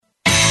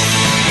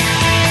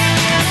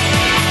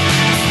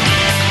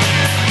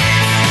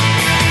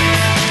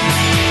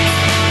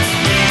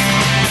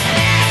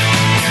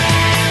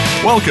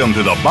Welcome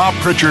to the Bob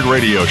Pritchard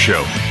Radio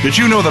Show. Did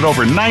you know that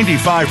over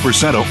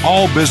 95% of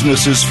all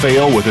businesses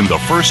fail within the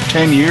first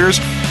 10 years?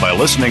 By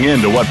listening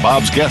in to what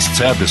Bob's guests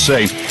have to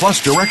say,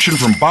 plus direction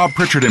from Bob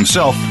Pritchard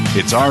himself,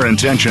 it's our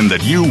intention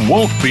that you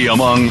won't be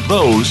among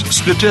those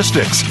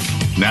statistics.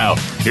 Now,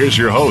 here's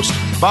your host,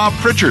 Bob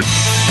Pritchard.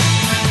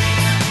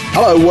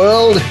 Hello,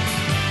 world.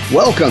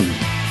 Welcome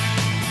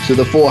to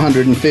the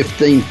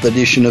 415th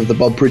edition of the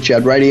Bob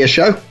Pritchard Radio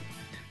Show,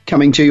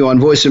 coming to you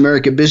on Voice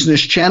America Business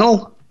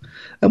Channel.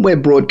 And we're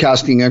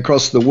broadcasting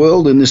across the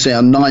world in this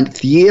our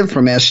 9th year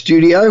from our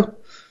studio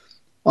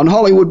on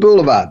Hollywood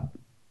Boulevard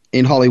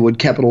in Hollywood,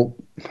 California.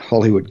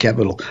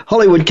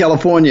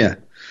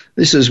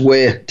 This is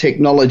where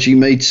technology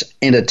meets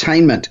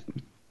entertainment.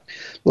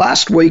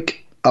 Last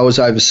week I was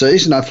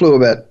overseas and I flew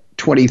about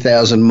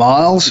 20,000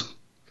 miles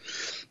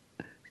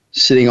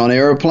sitting on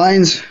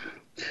aeroplanes.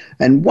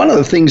 And one of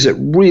the things that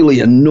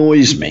really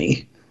annoys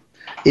me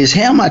is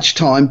how much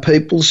time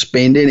people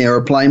spend in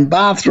aeroplane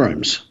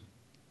bathrooms.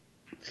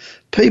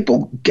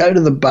 People go to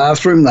the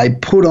bathroom, they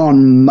put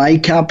on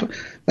makeup,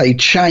 they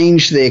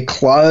change their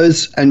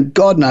clothes, and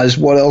God knows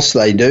what else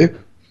they do.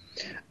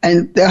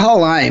 And their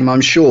whole aim,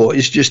 I'm sure,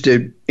 is just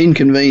to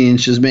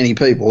inconvenience as many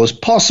people as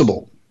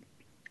possible.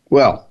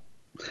 Well,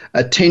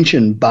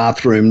 attention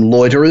bathroom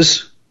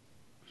loiterers.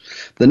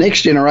 The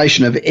next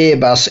generation of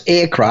Airbus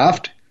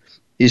aircraft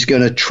is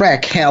going to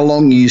track how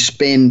long you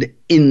spend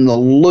in the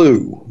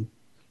loo,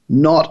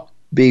 not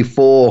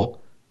before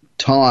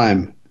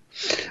time.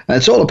 And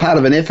it's all a part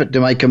of an effort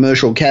to make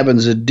commercial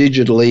cabins a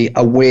digitally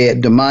aware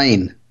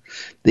domain.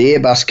 The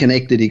Airbus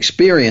Connected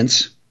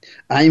Experience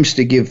aims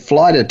to give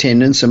flight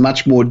attendants a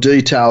much more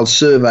detailed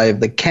survey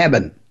of the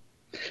cabin,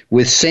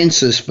 with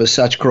sensors for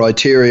such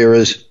criteria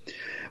as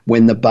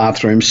when the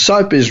bathroom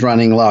soap is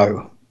running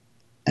low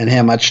and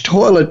how much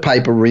toilet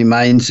paper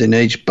remains in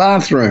each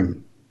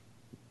bathroom.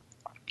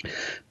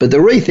 But the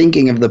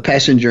rethinking of the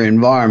passenger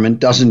environment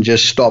doesn't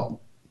just stop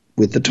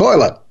with the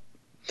toilet.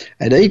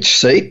 At each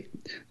seat,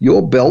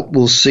 your belt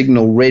will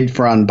signal red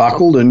for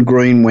unbuckled and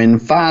green when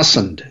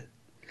fastened.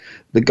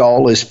 The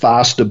goal is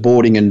faster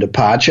boarding and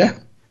departure,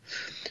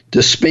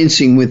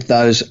 dispensing with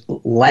those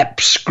lap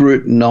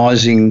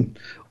scrutinising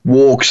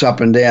walks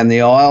up and down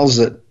the aisles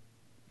that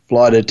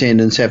flight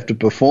attendants have to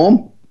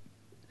perform.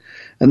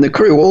 And the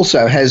crew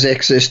also has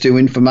access to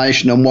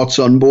information on what's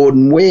on board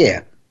and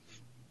where,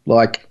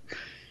 like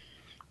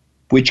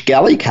which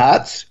galley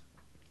carts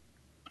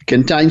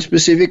contain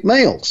specific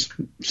meals,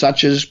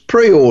 such as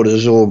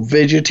pre-orders or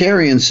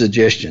vegetarian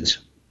suggestions.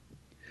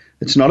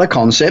 It's not a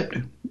concept.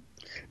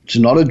 It's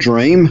not a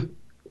dream.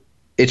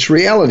 It's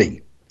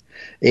reality.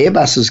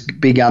 Airbus has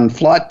begun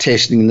flight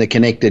testing the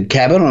connected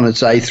cabin on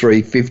its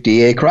A350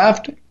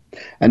 aircraft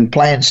and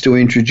plans to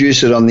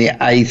introduce it on the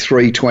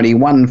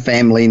A321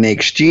 family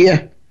next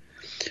year,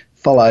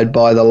 followed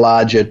by the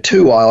larger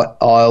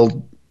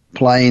two-aisle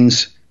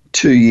planes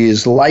 2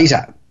 years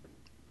later.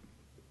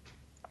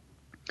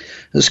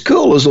 As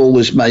cool as all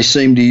this may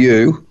seem to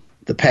you,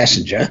 the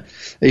passenger,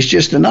 it's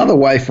just another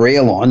way for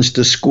airlines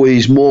to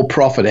squeeze more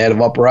profit out of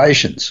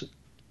operations.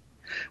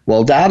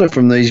 While data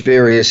from these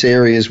various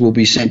areas will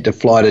be sent to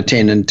flight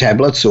attendant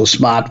tablets or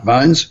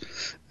smartphones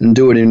and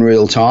do it in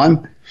real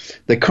time,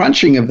 the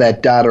crunching of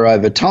that data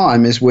over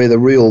time is where the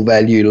real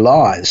value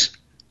lies.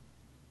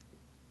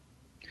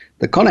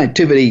 The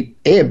connectivity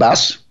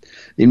Airbus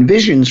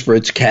envisions for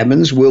its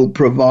cabins will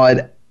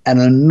provide an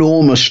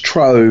enormous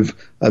trove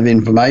of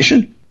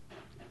information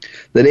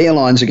that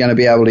airlines are going to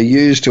be able to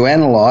use to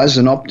analyse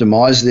and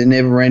optimise their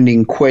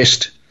never-ending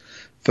quest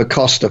for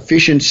cost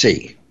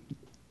efficiency.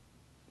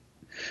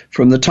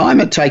 From the time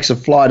it takes a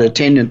flight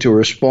attendant to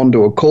respond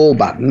to a call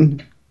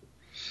button,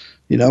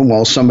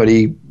 while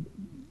somebody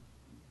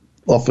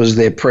offers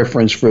their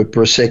preference for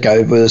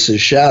Prosecco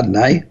versus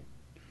Chardonnay,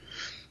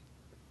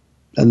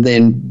 and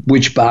then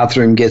which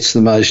bathroom gets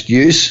the most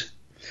use,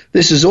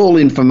 this is all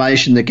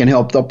information that can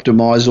help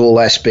optimise all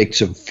aspects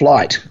of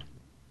flight.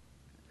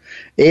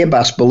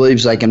 Airbus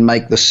believes they can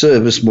make the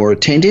service more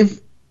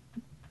attentive.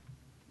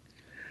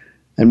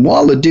 And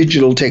while the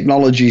digital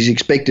technology is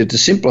expected to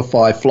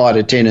simplify flight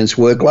attendants'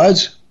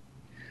 workloads,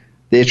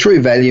 their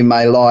true value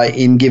may lie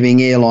in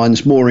giving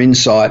airlines more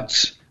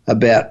insights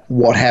about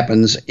what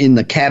happens in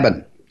the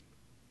cabin.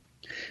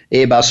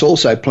 Airbus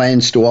also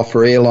plans to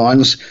offer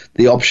airlines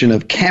the option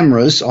of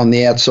cameras on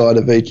the outside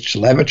of each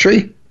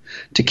lavatory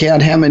to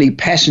count how many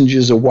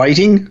passengers are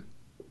waiting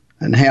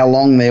and how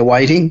long they're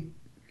waiting,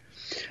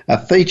 a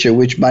feature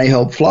which may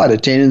help flight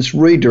attendants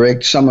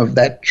redirect some of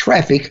that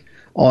traffic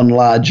on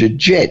larger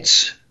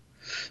jets.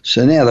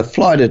 So now the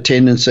flight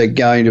attendants are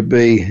going to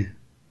be,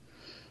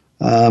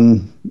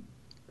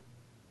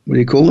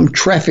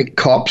 traffic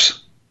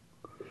cops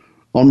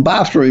on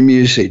bathroom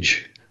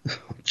usage.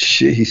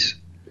 Jeez.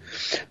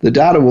 The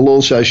data will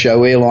also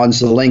show airlines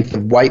the length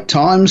of wait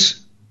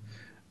times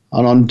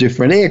and on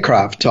different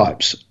aircraft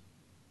types.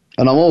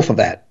 And I'm all for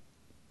that.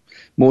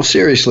 More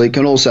seriously, it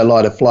can also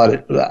alert a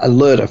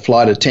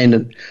flight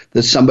attendant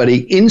that somebody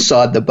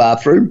inside the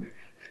bathroom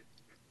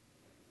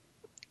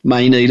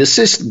may need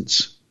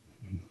assistance.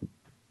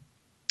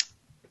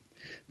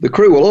 The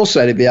crew will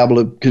also be able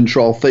to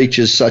control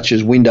features such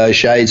as window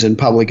shades and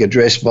public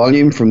address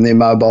volume from their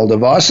mobile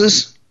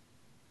devices.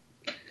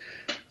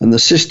 And the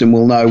system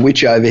will know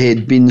which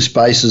overhead bin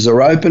spaces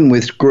are open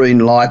with green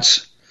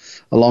lights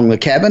along the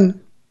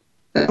cabin.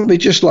 It'll be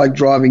just like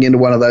driving into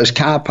one of those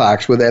car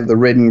parks where they have the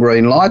red and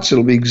green lights.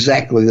 It'll be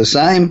exactly the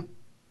same.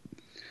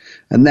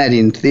 And that,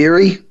 in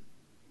theory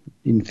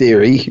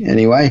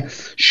anyway,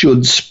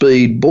 should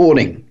speed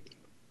boarding.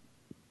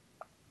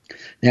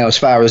 Now, as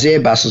far as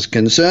Airbus is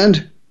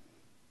concerned,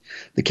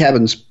 the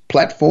cabin's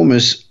platform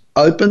is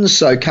open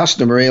so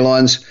customer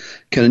airlines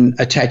can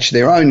attach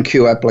their own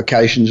queue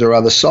applications or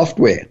other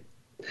software.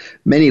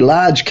 Many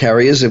large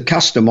carriers have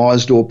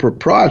customised or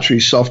proprietary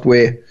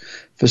software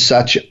for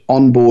such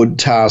onboard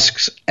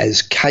tasks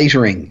as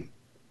catering.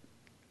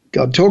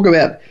 God, talk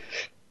about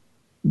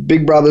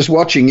big brothers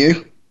watching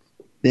you.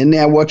 They're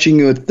now watching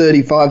you at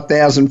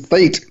 35,000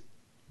 feet.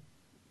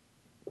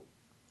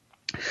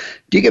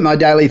 Do you get my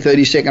daily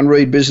 30-second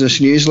read business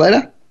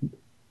newsletter?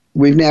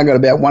 We've now got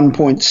about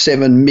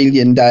 1.7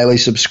 million daily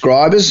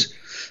subscribers.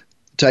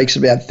 It takes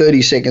about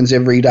 30 seconds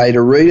every day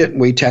to read it.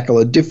 We tackle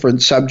a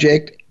different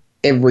subject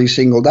every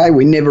single day.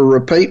 We never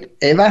repeat,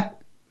 ever.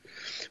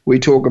 We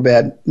talk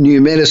about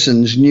new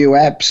medicines, new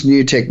apps,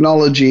 new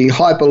technology,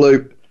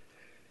 Hyperloop,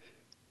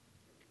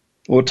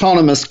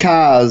 autonomous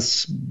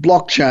cars,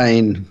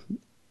 blockchain,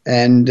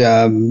 and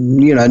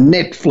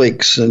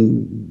Netflix,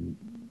 and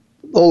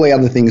all the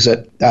other things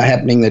that are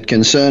happening that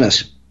concern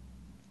us.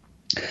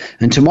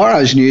 And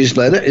tomorrow's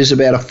newsletter is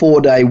about a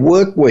 4-day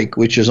work week,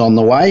 which is on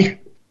the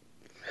way.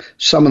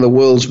 Some of the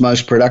world's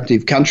most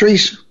productive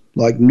countries,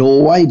 like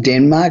Norway,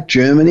 Denmark,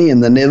 Germany,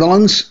 and the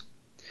Netherlands,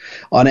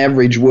 on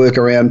average work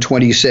around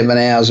 27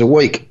 hours a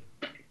week.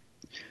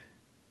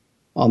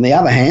 On the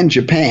other hand,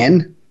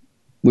 Japan,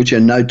 which are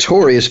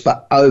notorious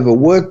for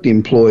overworked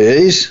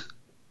employees,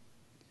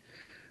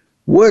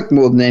 work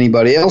more than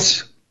anybody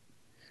else,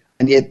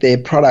 and yet their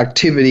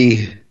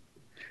productivity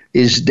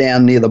is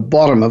down near the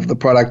bottom of the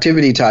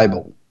productivity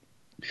table.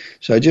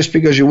 So just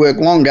because you work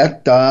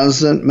longer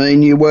doesn't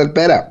mean you work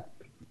better.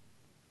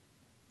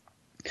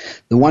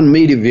 The one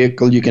media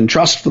vehicle you can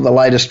trust for the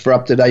latest for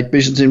up-to-date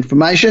business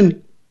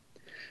information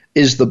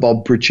is the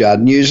Bob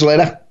Pritchard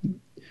newsletter.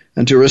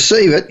 And to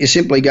receive it, you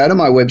simply go to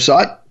my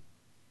website,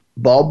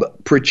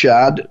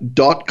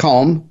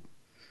 bobpritchard.com,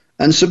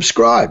 and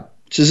subscribe.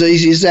 It's as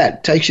easy as that.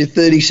 It takes you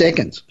 30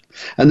 seconds.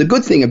 And the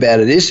good thing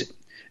about it is,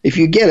 if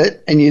you get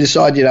it and you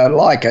decide you don't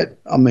like it,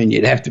 I mean,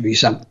 you'd have to be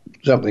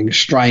something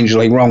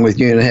strangely wrong with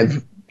you to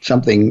have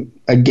something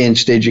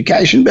against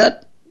education.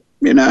 But,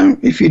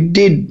 if you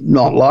did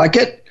not like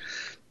it,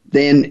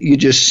 then you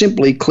just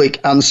simply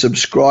click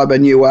unsubscribe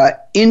and you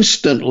are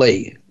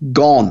instantly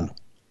gone.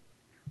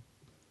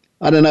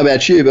 I don't know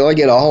about you, but I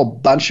get a whole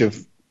bunch of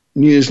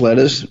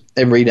newsletters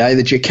every day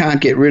that you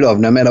can't get rid of,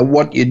 no matter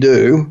what you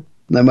do,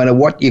 no matter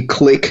what you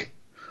click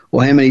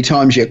or how many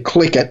times you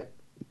click it,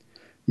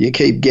 you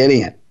keep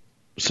getting it.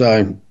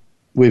 So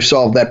we've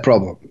solved that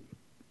problem.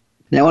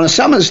 Now, on a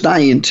summer's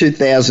day in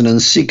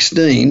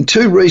 2016,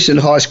 two recent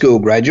high school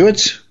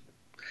graduates,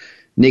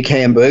 Nick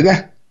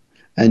Hamburger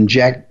and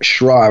Jack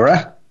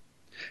Schreier,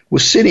 were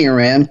sitting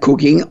around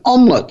cooking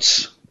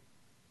omelettes.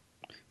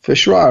 For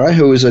Schreier,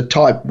 who is a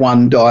type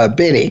 1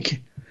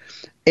 diabetic,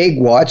 egg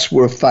whites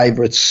were a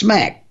favourite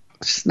snack,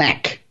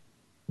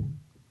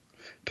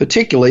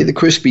 particularly the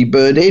crispy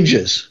burnt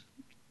edges.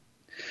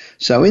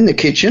 So in the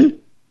kitchen,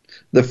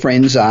 the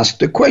friends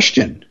asked a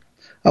question.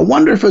 I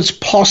wonder if it's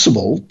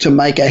possible to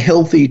make a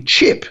healthy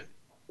chip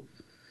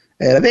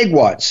out of egg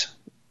whites.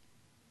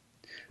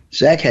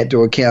 Zach had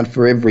to account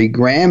for every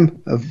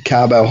gram of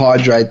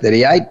carbohydrate that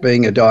he ate,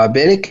 being a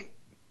diabetic.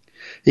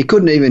 He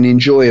couldn't even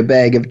enjoy a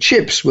bag of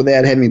chips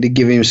without having to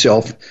give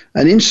himself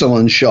an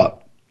insulin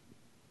shot.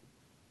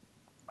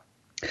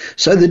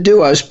 So the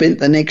duo spent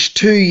the next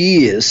 2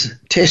 years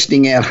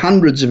testing out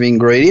hundreds of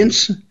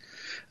ingredients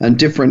and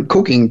different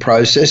cooking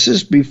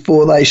processes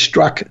before they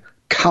struck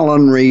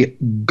culinary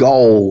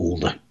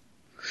gold.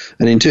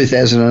 And in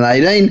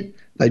 2018,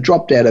 they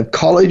dropped out of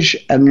college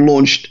and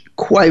launched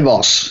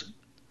Quavos,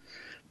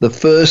 the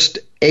first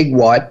egg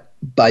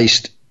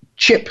white-based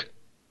chip.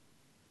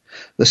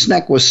 The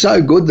snack was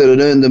so good that it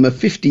earned them a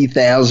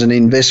 $50,000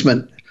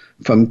 investment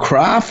from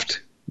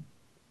Kraft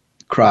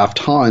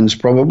Heinz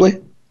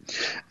probably,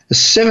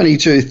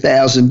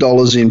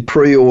 $72,000 in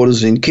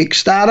pre-orders in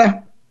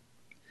Kickstarter,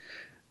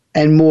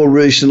 and more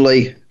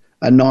recently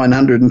a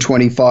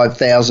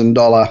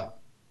 $925,000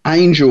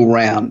 angel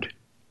round.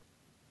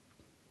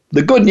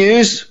 The good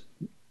news,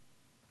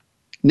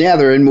 now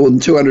they're in more than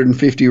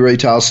 250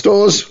 retail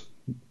stores,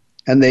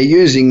 and they're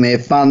using their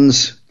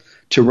funds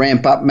to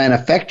ramp up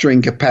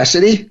manufacturing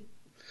capacity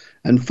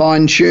and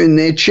fine-tune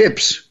their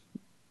chips.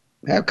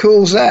 How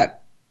cool is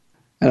that?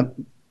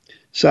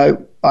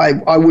 So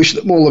I wish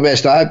them all the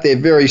best. I hope they're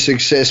very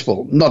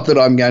successful. Not that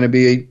I'm going to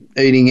be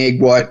eating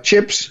egg white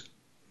chips,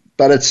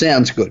 but it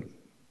sounds good.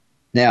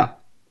 Now,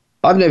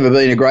 I've never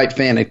been a great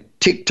fan of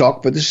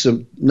TikTok, but this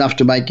is enough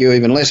to make you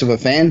even less of a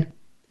fan.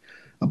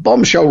 A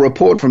bombshell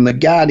report from The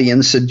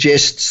Guardian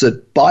suggests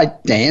that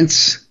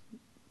ByteDance,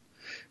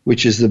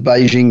 which is the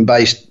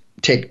Beijing-based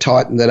tech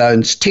titan that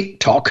owns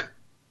TikTok,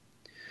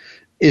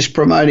 is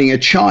promoting a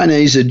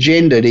Chinese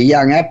agenda to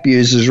young app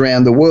users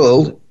around the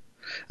world,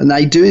 and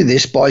they do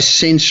this by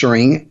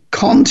censoring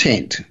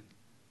content.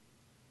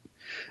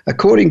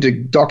 According to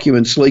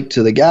documents leaked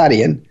to The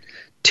Guardian,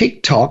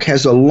 TikTok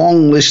has a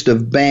long list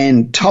of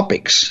banned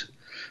topics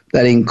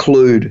that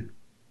include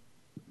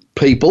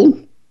people,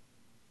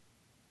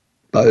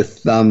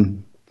 both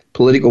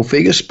political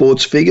figures,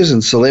 sports figures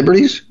and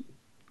celebrities,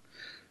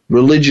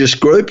 religious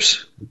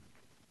groups.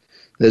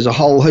 There's a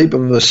whole heap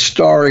of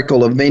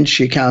historical events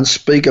you can't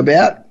speak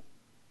about,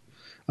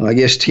 and I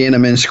guess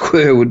Tiananmen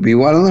Square would be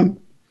one of them.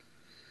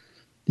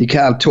 You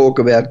can't talk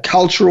about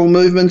cultural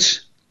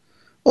movements.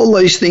 All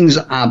these things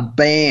are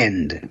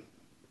banned.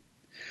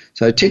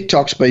 So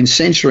TikTok's been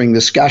censoring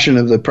discussion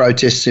of the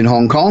protests in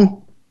Hong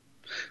Kong,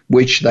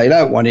 which they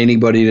don't want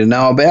anybody to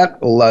know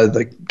about, although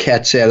the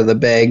cat's out of the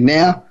bag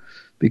now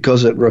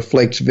because it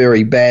reflects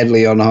very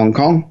badly on Hong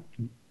Kong.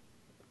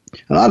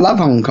 And I love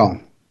Hong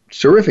Kong. It's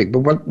terrific,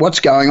 but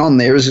what's going on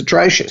there is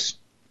atrocious.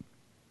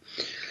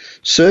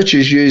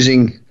 Searches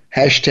using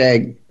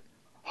hashtag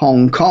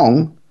Hong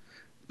Kong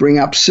bring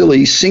up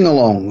silly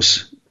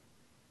sing-alongs,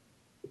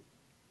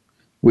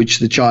 which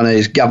the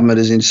Chinese government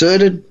has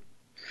inserted,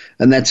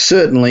 and that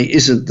certainly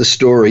isn't the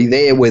story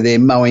there, where they're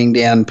mowing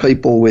down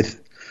people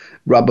with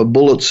rubber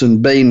bullets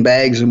and bean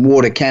bags and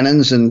water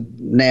cannons, and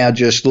now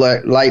just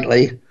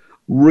lately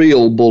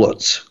real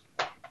bullets.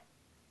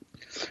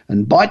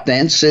 And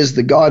ByteDance says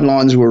the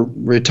guidelines were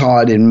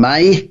retired in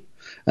May,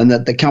 and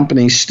that the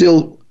company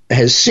still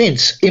has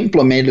since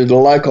implemented a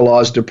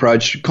localised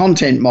approach to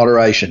content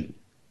moderation,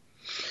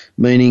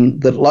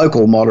 meaning that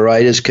local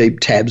moderators keep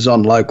tabs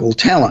on local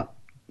talent.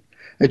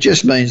 It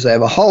just means they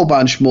have a whole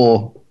bunch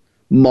more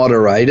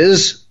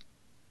moderators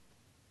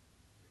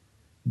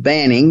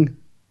banning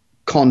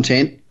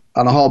content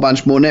on a whole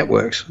bunch more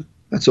networks.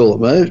 That's all it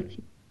moves.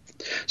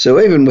 So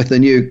even with the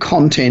new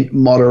content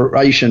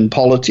moderation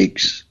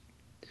politics,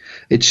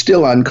 it's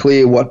still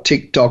unclear what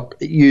TikTok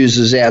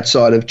users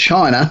outside of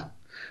China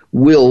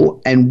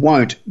will and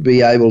won't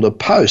be able to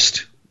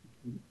post.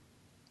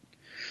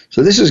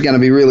 So this is going to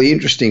be really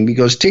interesting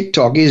because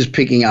TikTok is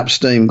picking up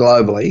steam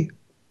globally.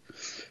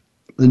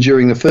 And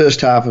during the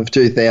first half of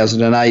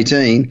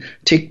 2018,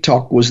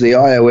 TikTok was the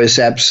iOS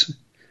app's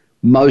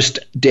most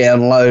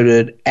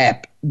downloaded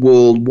app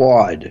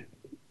worldwide.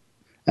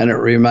 And it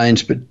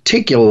remains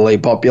particularly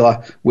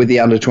popular with the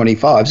under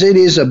 25s. It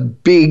is a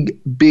big,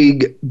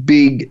 big,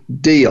 big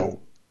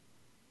deal.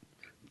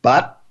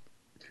 But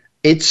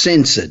it's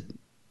censored.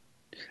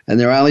 And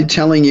they're only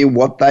telling you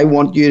what they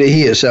want you to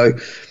hear. So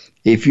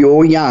if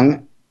you're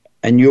young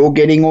and you're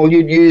getting all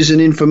your news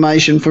and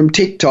information from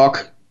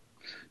TikTok,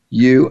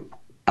 you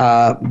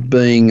are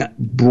being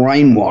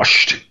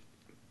brainwashed.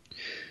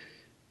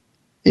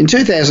 In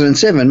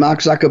 2007, Mark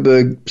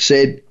Zuckerberg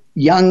said,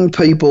 young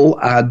people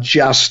are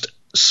just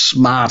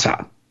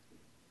smarter.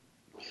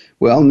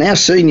 Well, now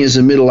seniors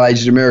and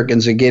middle-aged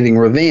Americans are getting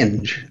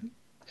revenge.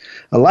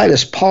 A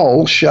latest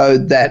poll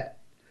showed that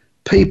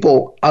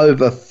people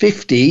over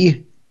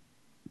 50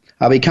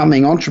 are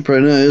becoming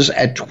entrepreneurs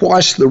at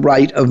twice the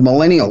rate of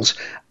millennials.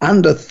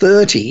 Under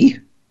 30,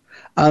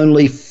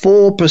 only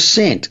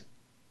 4%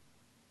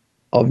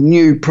 of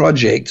new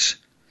projects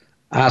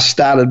are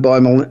started by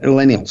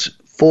millennials.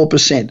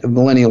 4% of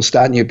millennials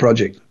start new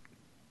projects.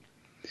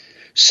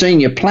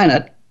 Senior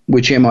Planet,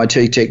 which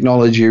MIT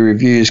Technology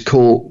Review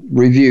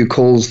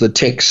calls the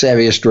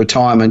tech-savviest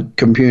retirement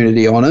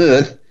community on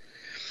Earth,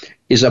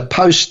 is a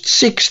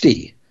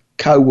post-60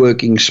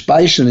 co-working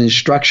space and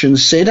instruction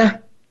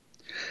centre,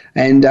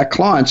 and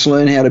clients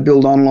learn how to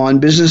build online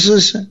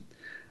businesses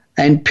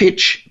and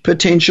pitch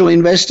potential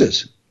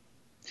investors.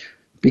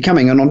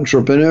 Becoming an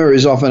entrepreneur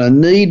is often a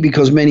need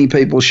because many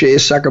people share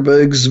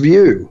Zuckerberg's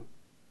view.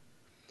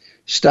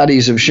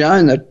 Studies have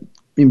shown that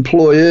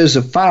employers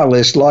are far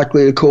less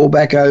likely to call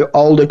back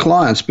older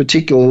clients,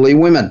 particularly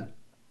women.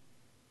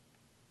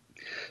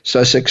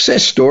 So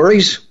success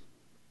stories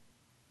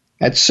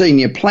at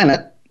Senior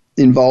Planet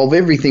involve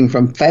everything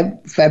from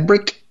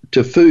fabric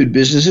to food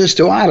businesses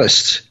to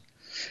artists.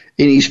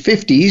 In his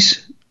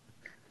 50s,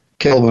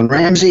 Kelvin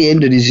Ramsey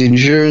ended his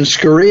insurance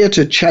career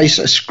to chase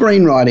a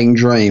screenwriting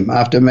dream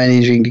after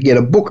managing to get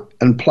a book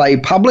and play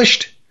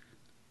published.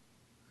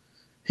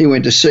 He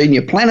went to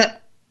Senior Planet,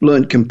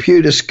 learned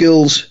computer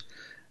skills,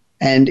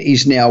 and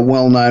is now a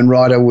well-known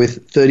writer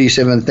with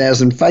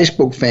 37,000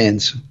 Facebook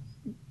fans.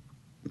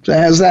 So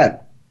how's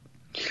that?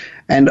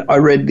 And I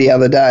read the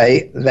other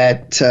day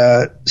that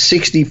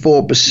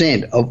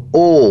 64% of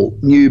all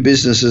new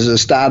businesses are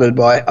started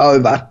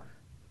by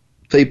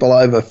people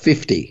over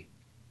 50.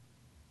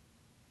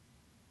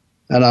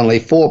 And only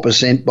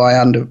 4%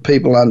 by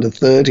people under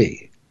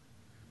 30.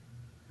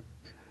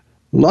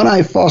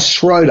 Lone Foss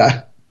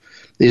Schroeder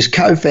is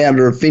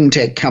co-founder of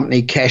fintech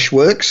company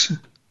Cashworks.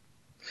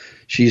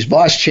 She's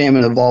vice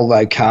chairman of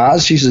Volvo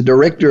Cars. She's the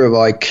director of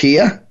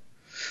IKEA,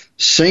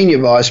 senior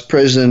vice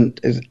president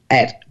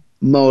at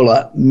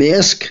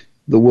Maersk,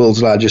 the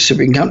world's largest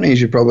shipping company,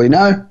 as you probably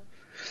know.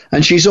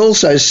 And she's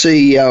also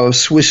CEO of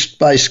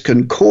Swiss-based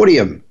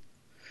Concordium,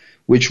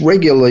 which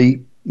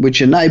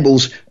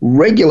enables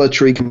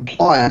regulatory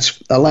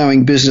compliance,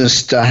 allowing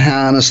business to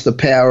harness the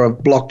power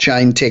of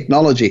blockchain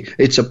technology.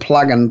 It's a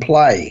plug and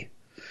play,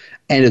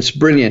 and it's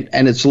brilliant,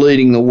 and it's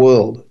leading the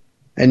world,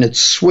 and it's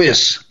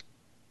Swiss.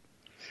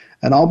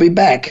 And I'll be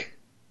back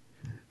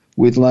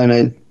with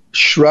Lona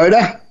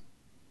Schroeder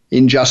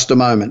in just a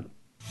moment.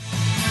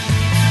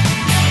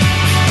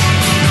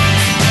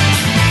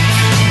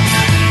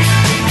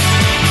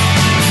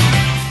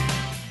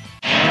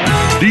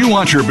 Do you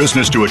want your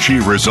business to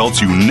achieve results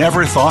you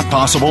never thought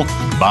possible?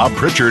 Bob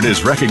Pritchard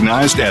is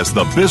recognized as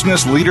the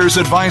Business Leader's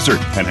Advisor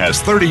and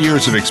has 30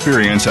 years of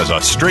experience as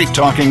a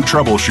straight-talking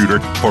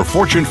troubleshooter for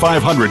Fortune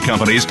 500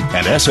 companies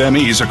and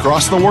SMEs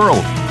across the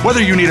world.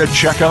 Whether you need a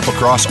checkup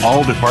across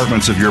all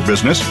departments of your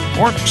business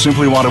or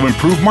simply want to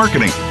improve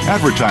marketing,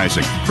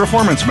 advertising,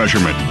 performance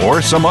measurement,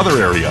 or some other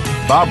area,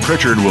 Bob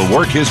Pritchard will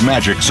work his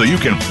magic so you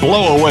can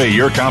blow away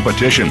your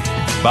competition.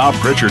 Bob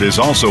Pritchard is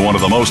also one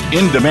of the most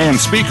in-demand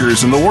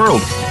speakers in the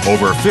world.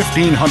 Over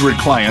 1,500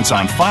 clients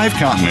on 5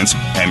 continents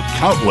and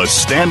countless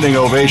standing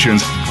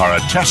ovations are a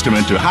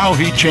testament to how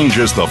he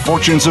changes the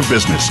fortunes of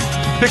business.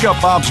 Pick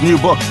up Bob's new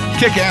book,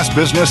 Kick-Ass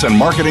Business and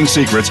Marketing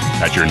Secrets,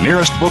 at your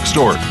nearest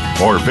bookstore,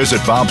 or visit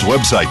Bob's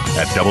website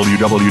at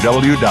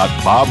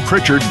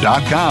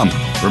www.bobpritchard.com.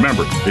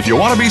 Remember, if you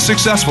want to be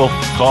successful,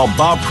 call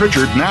Bob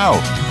Pritchard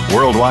now.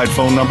 Worldwide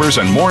phone numbers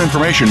and more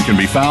information can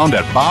be found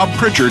at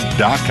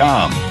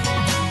bobpritchard.com.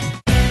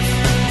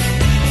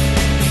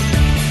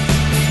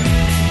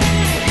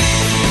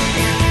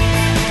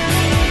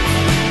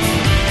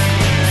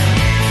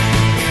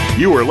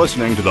 You are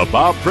listening to the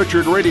Bob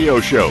Pritchard Radio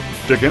Show.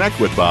 To connect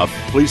with Bob,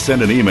 please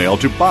send an email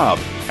to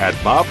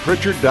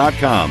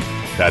bob@bobpritchard.com.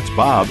 That's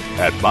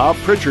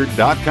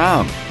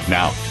bob@bobpritchard.com.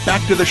 Now,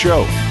 back to the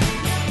show.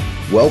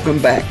 Welcome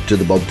back to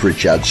the Bob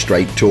Pritchard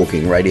Straight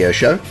Talking Radio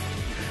Show,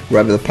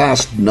 where over the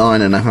past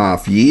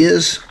 9.5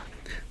 years,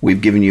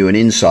 we've given you an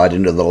insight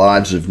into the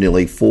lives of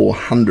nearly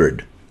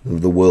 400 of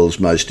the world's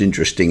most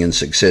interesting and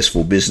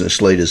successful business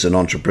leaders and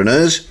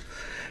entrepreneurs.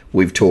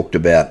 We've talked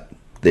about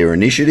their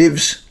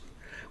initiatives.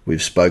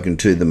 We've spoken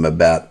to them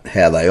about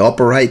how they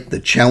operate,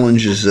 the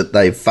challenges that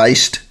they've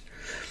faced,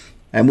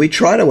 and we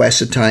try to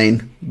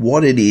ascertain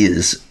what it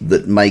is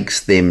that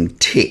makes them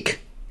tick.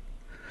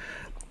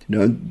 You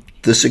know,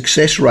 the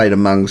success rate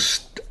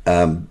amongst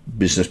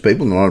business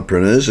people and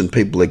entrepreneurs and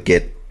people that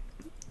get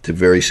to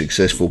very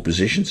successful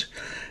positions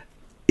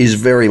is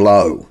very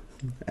low.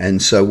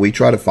 And so we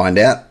try to find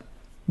out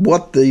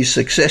what these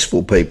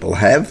successful people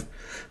have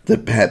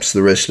that perhaps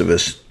the rest of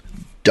us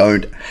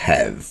don't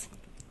have.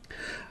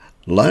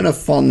 Lona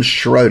von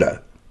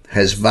Schroeder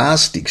has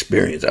vast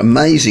experience,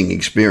 amazing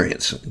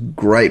experience,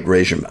 great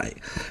resume,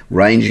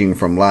 ranging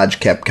from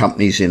large cap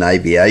companies in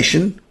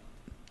aviation,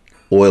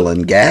 oil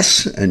and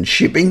gas and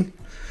shipping,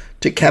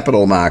 to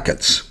capital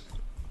markets.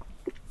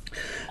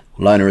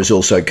 Lona is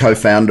also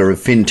co-founder of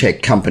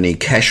fintech company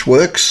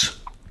Cashworks,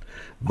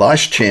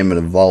 vice chairman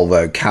of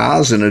Volvo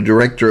Cars, and a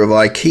director of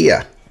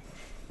IKEA.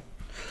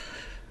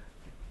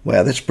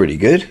 Wow, that's pretty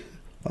good.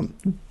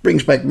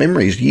 Brings back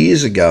memories.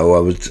 Years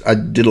ago, I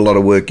did a lot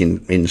of work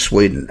in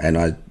Sweden, and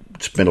I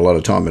spent a lot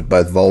of time at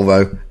both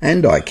Volvo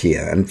and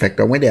IKEA. In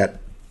fact, I went out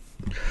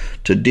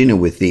to dinner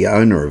with the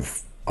owner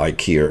of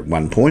IKEA at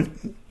one point.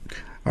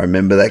 I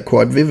remember that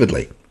quite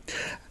vividly.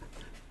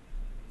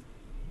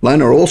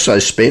 Lona also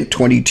spent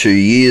 22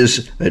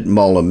 years at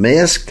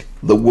Maersk,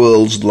 the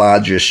world's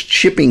largest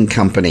shipping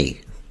company,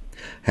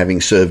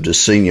 having served as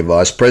senior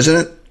vice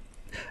president,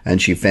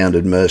 and she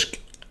founded Maersk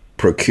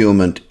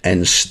Procurement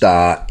and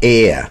Star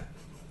Air.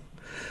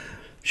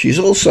 She's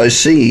also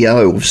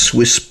CEO of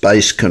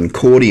Swiss-based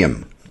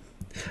Concordium,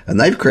 and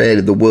they've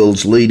created the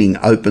world's leading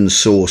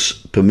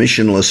open-source,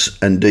 permissionless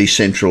and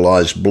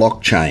decentralized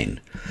blockchain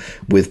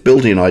with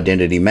built-in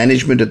identity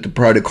management at the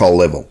protocol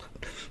level.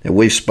 And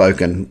we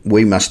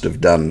must have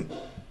done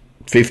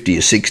 50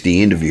 or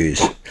 60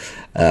 interviews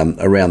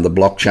around the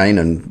blockchain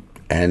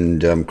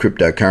and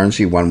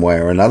cryptocurrency one way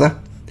or another.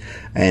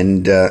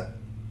 And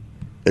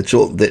it's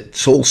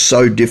all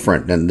so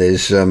different, and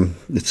there's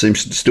it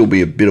seems to still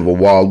be a bit of a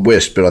wild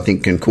west, but I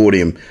think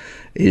Concordium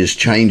is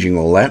changing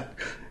all that.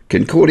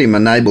 Concordium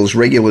enables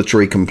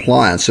regulatory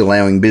compliance,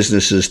 allowing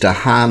businesses to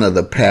harness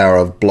the power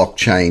of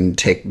blockchain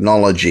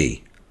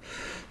technology.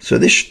 So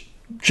this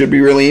should be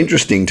really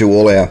interesting to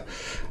all our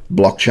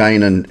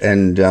blockchain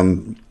and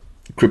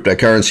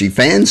cryptocurrency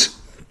fans.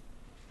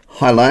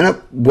 Hi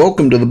Lona,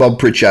 welcome to the Bob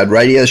Pritchard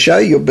Radio Show.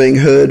 You're being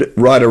heard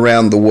right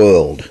around the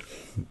world.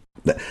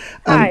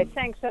 Hi,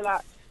 thanks a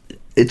lot.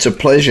 It's a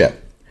pleasure.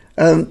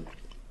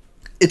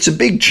 It's a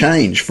big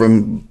change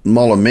from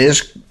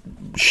Maersk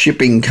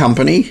shipping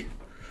company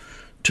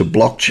to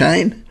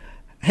blockchain.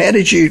 How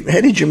did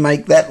you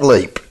make that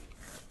leap?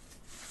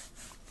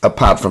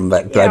 Apart from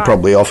that, they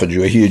probably offered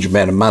you a huge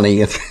amount of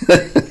money.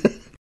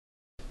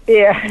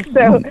 Yeah.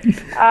 So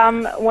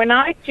when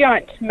I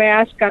joined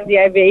Maersk on the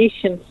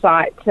aviation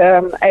side,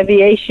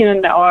 aviation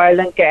and oil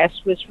and gas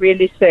was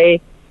really,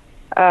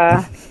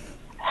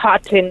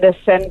 hot in the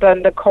center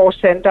and the core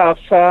center of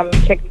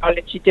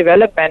technology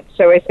development.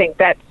 So I think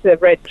that's the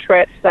red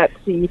thread, that's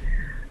the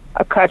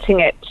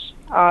cutting edge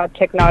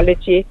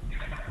technology.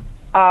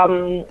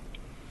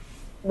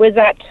 With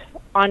that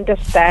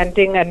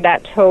understanding and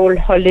that whole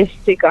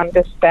holistic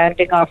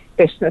understanding of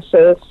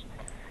businesses,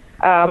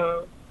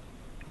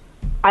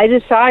 I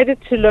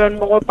decided to learn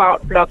more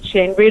about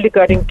blockchain, really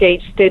got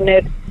engaged in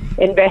it,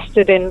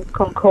 invested in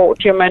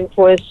Concordium, and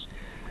was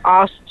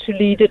asked to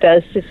lead it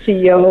as the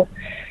CEO,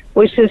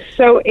 which is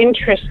so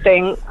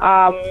interesting,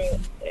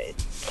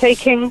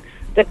 taking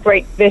the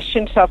great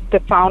visions of the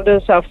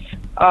founders of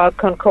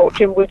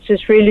Concordium, which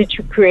is really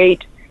to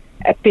create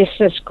a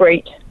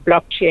business-grade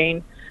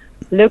blockchain,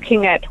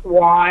 looking at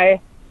why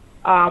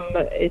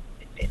the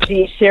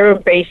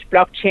Ethereum-based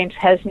blockchains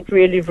hasn't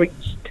really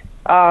reached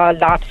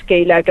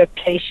large-scale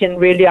adaptation,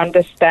 really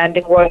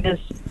understanding what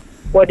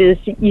is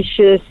the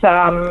issues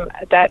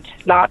that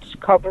large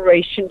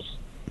corporations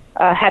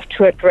have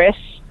to address.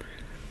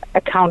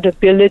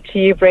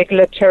 Accountability,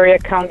 regulatory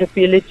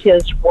accountability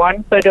is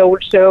one, but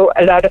also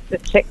a lot of the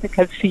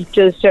technical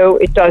features, so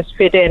it does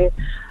fit in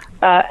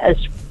as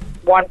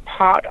one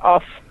part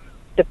of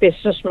the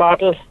business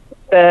model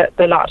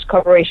the large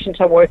corporations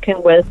are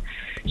working with.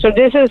 So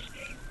this is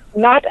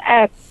not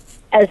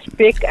as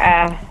big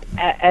a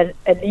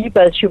leap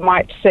as you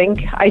might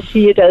think. I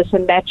see it as a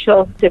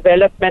natural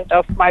development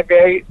of my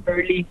very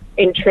early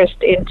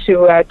interest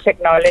into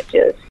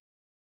technologies.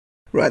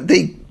 Right.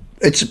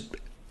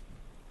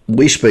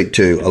 We speak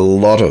to a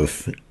lot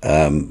of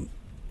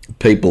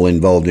people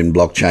involved in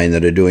blockchain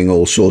that are doing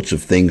all sorts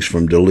of things,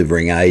 from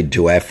delivering aid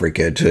to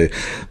Africa to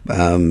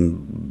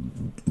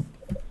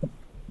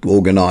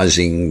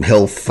organising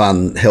health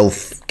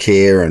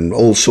care and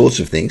all sorts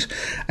of things.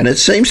 And it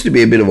seems to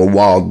be a bit of a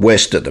wild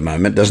west at the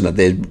moment, doesn't it?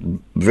 There's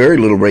very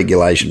little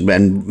regulation,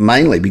 and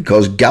mainly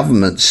because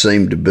governments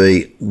seem to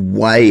be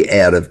way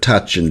out of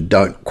touch and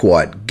don't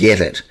quite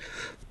get it.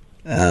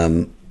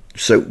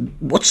 So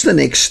what's the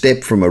next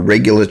step from a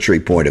regulatory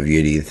point of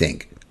view, do you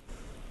think?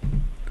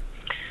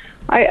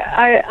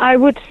 I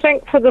would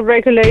think for the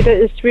regulator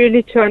is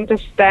really to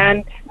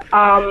understand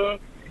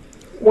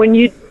when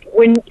you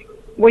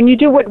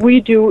do what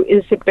we do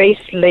is a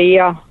base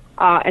layer,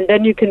 and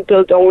then you can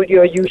build all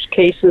your use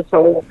cases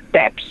or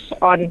dApps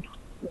on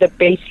the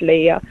base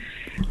layer.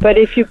 But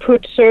if you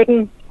put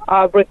certain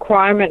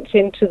requirements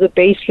into the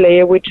base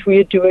layer, which we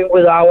are doing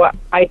with our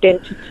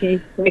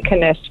identity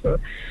mechanism,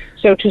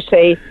 so to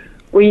say,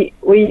 we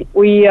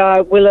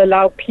will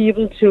allow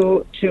people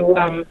to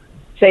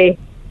say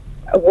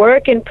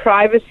work in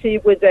privacy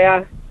with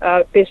their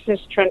business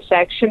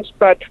transactions,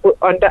 but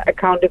under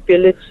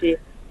accountability.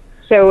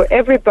 So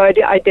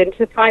everybody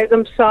identify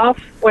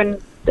themselves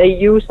when they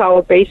use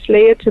our base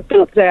layer to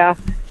build their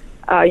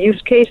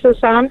use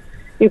cases on.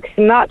 You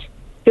cannot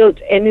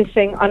build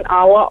anything on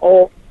our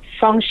or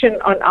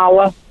function on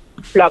our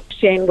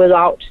blockchain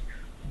without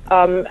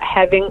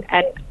having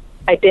an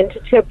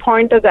identity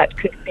appointer. That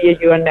could be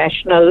your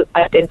national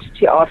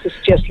identity office,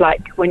 just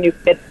like when you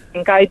get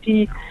bank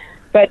ID.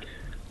 But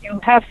you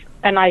have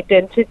an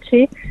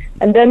identity,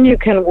 and then you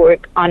can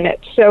work on it.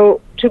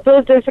 So to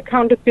build this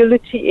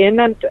accountability in,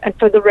 and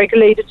for the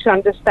regulator to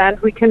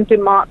understand, we can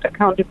demand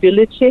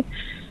accountability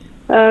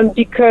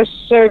because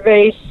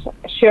surveys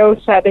show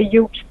that a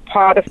huge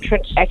part of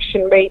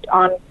transaction made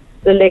on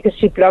the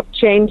legacy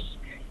blockchains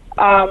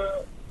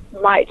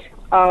might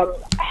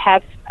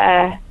have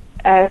a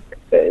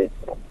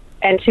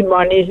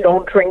anti-money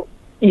laundering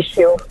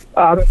issue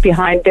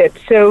behind it.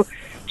 So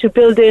to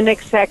build in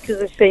exactly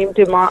the same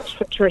demands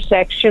for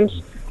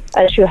transactions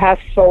as you have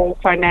for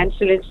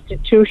financial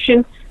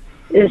institutions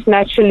is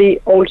naturally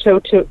also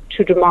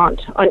to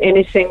demand on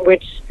anything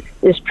which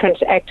is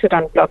transacted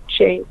on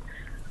blockchain.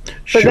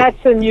 So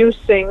that's a new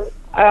thing.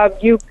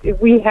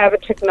 We have a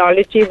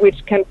technology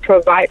which can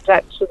provide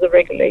that to the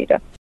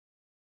regulator.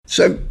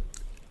 So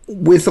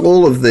with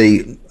all of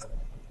the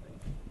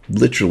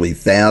literally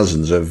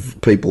thousands of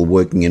people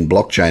working in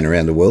blockchain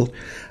around the world,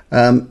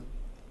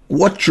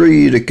 what drew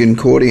you to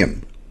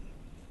Concordium?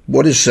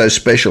 What is so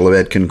special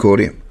about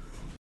Concordium?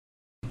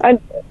 And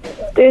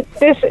this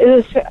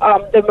is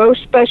the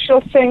most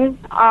special thing.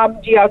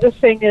 The other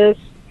thing is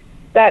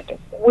that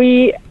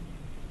we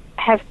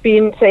have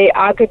been, say,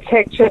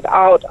 architectured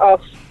out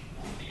of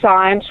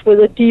science with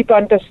a deep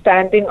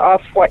understanding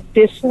of what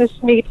business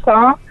needs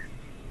are.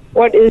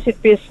 What is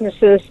it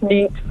businesses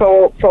need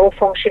for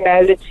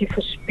functionality,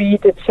 for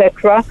speed,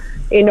 etc.,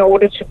 in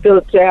order to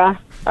build their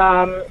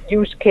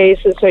use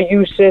cases or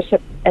uses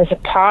as a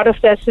part of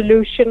their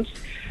solutions.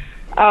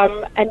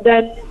 And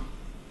then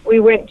we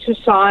went to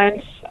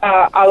science,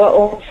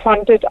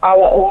 funded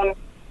our own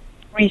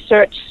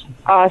research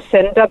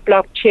center,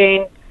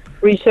 blockchain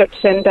research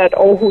center at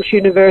Aarhus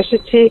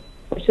University,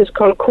 which is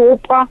called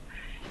Cobra.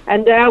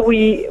 And there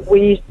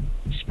we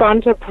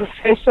sponsor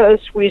professors,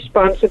 we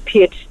sponsor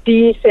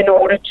PhDs in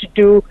order to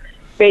do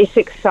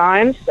basic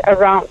science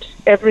around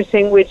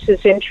everything which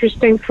is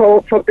interesting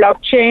for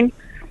blockchain.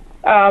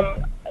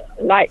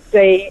 Like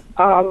they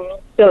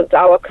built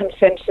our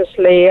consensus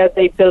layer,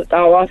 they built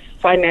our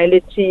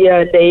finality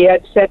layer,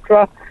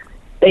 etc.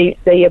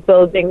 They are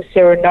building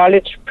zero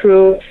knowledge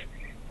proof.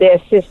 They're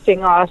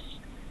assisting us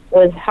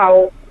with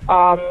how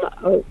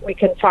we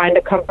can find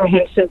a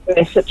comprehensive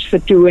message for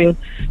doing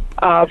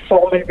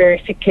formal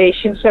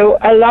verification. So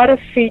a lot of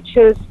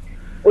features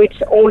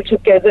which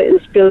altogether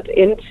is built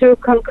into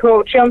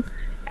Concordium,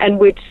 and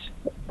which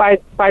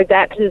by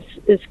that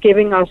is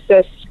giving us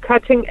this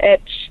cutting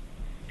edge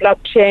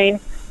blockchain,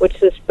 which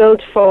is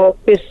built for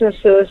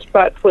businesses,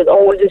 but with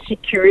all the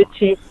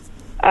security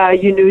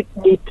you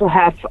need to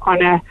have on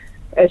a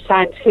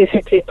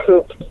scientifically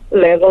proved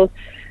level.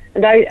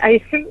 And I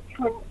think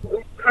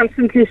we're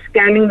constantly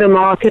scanning the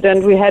market,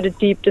 and we had a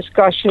deep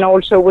discussion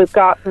also with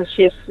Gartners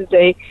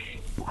yesterday.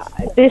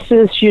 This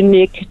is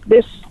unique.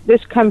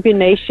 This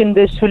combination,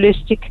 this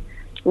holistic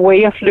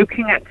way of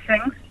looking at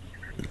things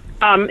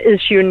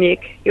is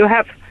unique. You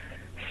have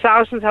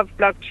thousands of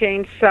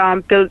blockchains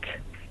built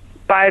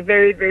by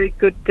very, very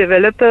good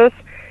developers,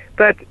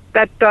 but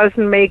that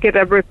doesn't make it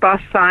a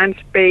robust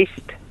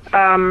science-based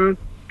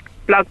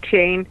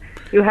blockchain.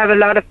 You have a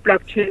lot of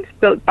blockchains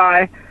built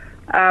by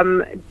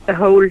the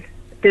whole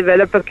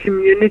developer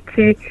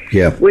community,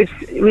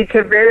 which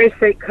are very,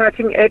 say,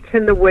 cutting edge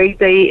in the way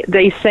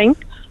they think,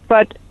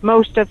 but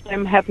most of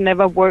them have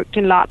never worked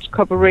in large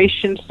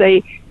corporations.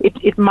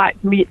 It might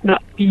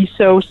not be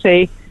so,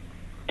 say,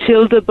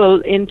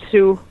 tiltable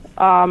into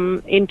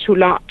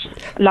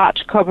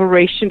large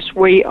corporations'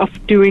 way of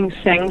doing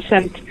things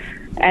and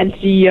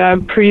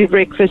the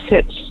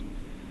prerequisites.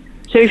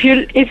 So if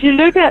you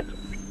look at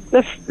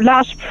the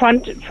last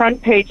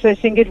front page, I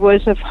think it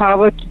was of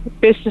Harvard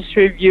Business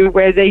Review,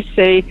 where they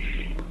say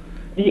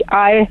the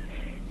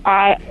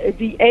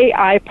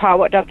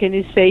AI-powered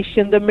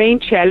organization, the main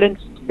challenge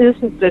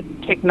isn't the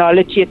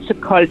technology, it's the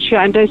culture.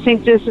 And I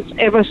think this is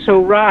ever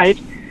so right.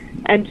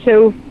 And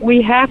so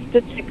we have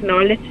the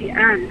technology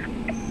and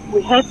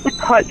we have the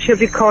culture,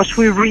 because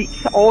we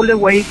reach all the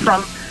way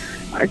from,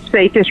 I'd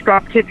say,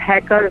 disruptive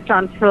hackers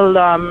until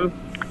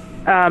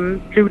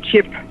blue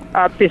chip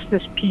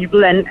business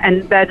people,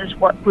 and that is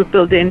what we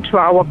build into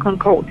our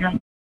Concordium.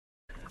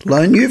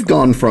 Lone, you've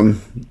gone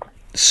from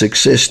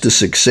success to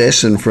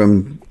success and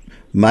from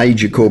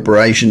major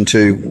corporation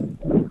to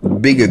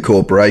bigger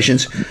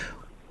corporations.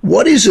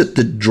 What is it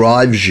that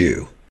drives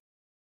you?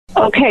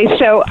 Okay,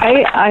 so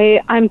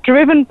I'm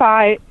driven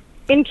by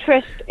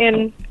interest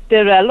in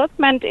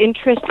development,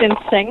 interest in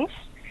things,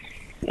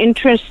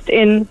 interest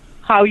in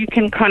how you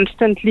can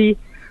constantly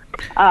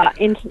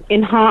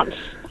enhance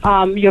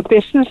your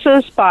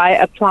businesses by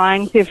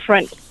applying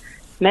different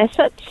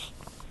methods.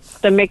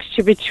 The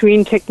mixture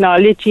between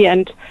technology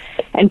and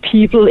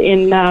people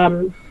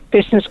in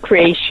business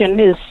creation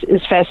is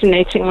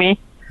fascinating me.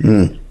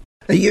 Mm.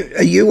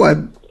 Are you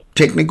a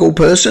technical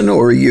person,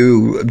 or are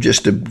you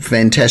just a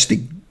fantastic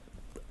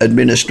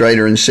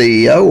administrator and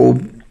CEO, or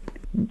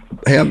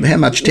how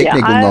much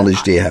technical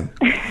knowledge do you have?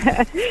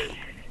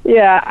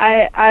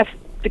 I've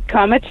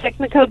become a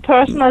technical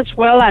person as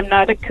well. I'm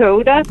not a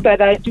coder, but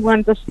I do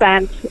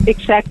understand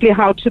exactly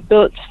how to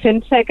build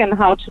fintech and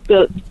how to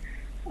build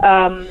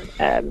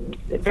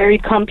very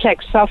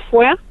complex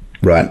software.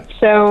 Right.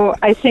 So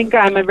I think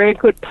I'm a very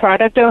good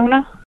product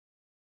owner.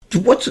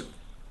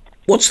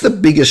 What's the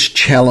biggest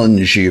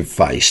challenge you've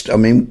faced? I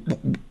mean,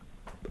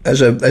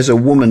 as a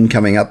woman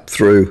coming up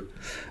through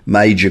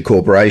major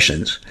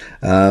corporations,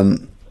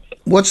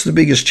 what's the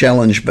biggest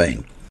challenge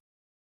been?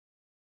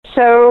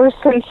 So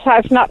since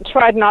I've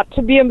tried not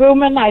to be a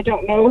woman, I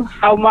don't know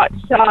how much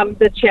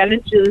the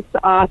challenges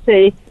are,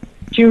 say,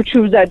 due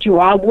to that you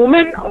are a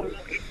woman, or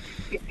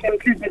it's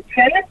simply the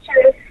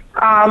challenges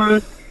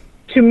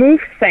to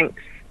move things,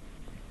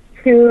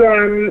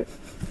 to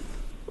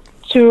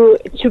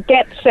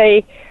get,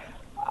 say,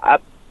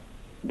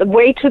 the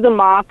way to the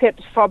market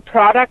for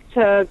product,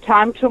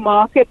 time to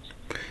market,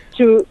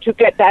 to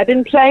get that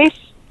in place,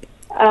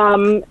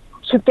 to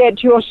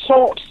get your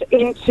thoughts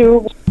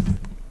into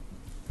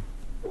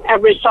a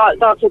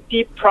result of a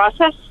deep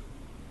process,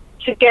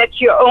 to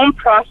get your own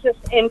process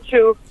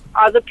into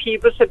other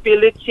people's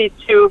ability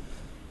to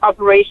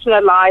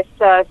operationalize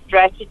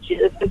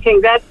strategies. I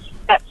think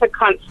that's a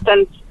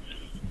constant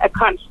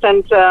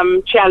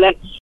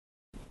challenge.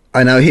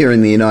 I know here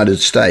in the United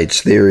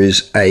States there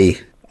is a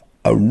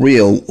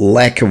real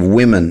lack of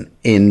women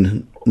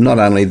in not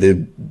only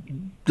the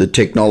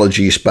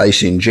technology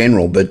space in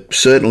general, but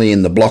certainly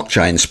in the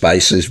blockchain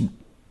space there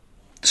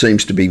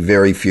seems to be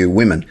very few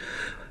women.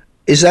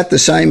 Is that the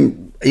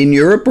same in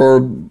Europe, or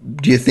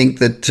do you think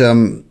that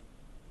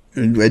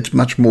it's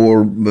much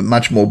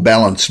more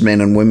balanced,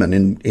 men and women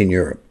in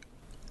Europe?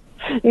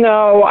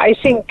 No, I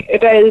think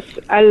it is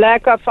a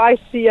lack of. I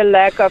see a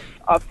lack of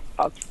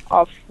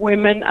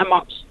women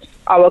amongst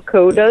our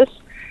coders.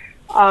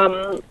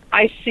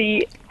 I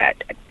see.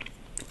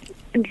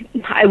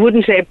 I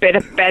wouldn't say a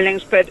better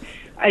balance, but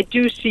I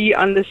do see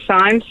on the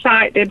science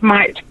side it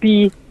might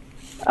be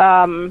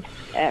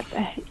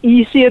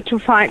easier to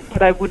find,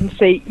 but I wouldn't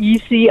say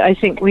easy. I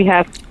think we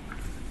have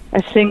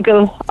a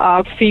single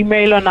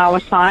female on our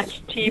science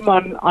team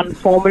on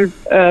formal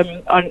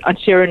on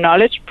zero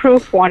knowledge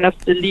proof, one of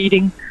the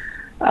leading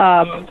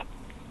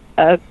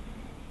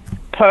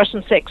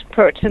persons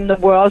experts in the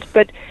world,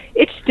 but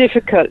it's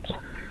difficult.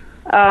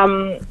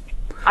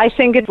 I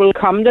think it will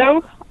come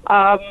though.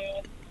 I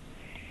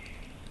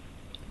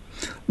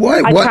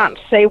can't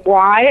say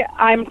why.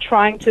 I'm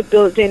trying to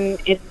build in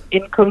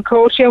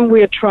Concordium.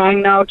 We are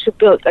trying now to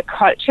build a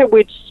culture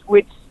which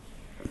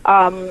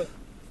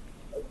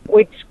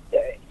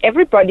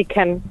everybody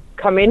can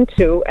come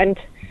into, and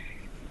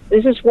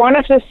this is one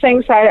of the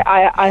things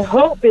I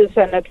hope is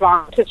an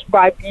advantage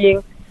by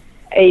being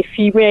a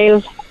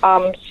female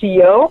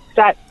CEO,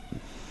 that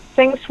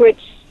things which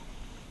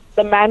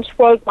the man's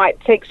world might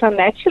take so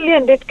naturally,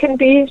 and it can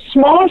be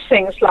small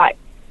things like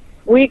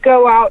we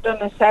go out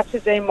on a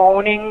Saturday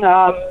morning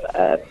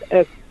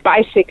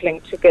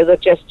bicycling together,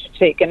 just to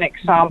take an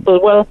example.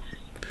 Well,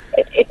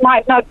 it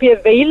might not be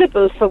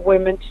available for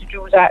women to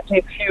do that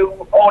if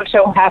you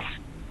also have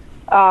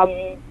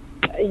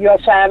your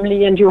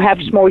family and you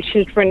have small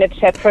children,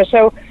 etc.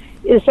 So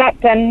is that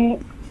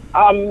then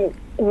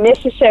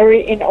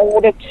necessary in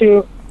order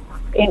to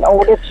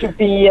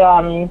be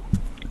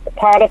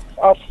part of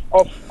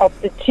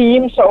the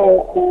teams,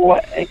 or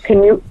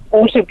can you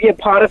also be a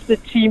part of the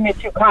team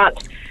if you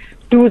can't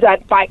do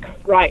that bike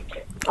ride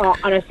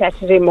on a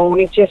Saturday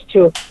morning, just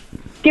to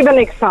give an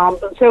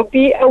example? So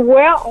be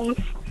aware of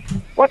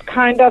what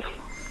kind of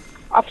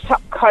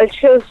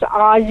subcultures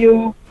are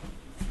you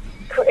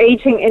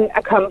creating in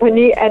a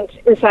company, and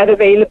is that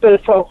available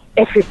for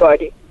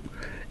everybody?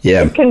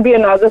 Yeah. It can be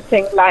another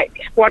thing, like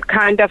what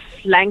kind of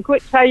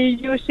language are you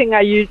using?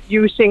 Are you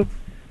using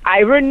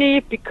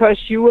irony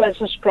because you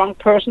as a strong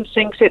person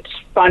thinks it's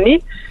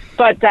funny,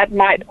 but that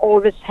might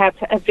always have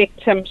a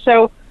victim?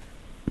 So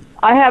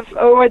I have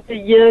over the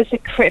years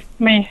equipped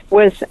me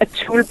with a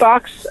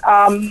toolbox,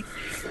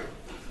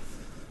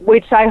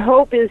 which I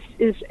hope is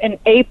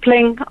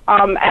enabling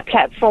a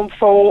platform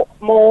for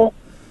more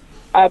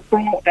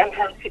broad and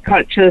healthy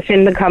cultures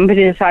in the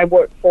companies I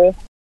work for.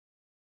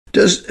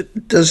 Does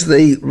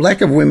the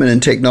lack of women in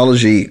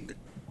technology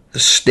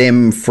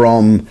stem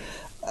from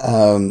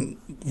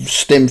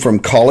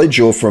college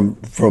or from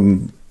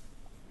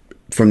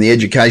the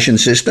education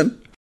system?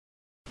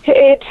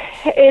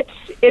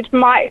 It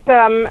might.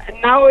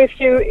 Now, if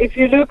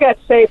you look at,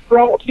 say,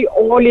 broadly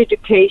all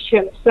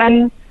education,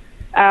 then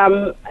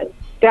there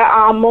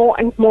are more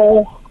and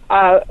more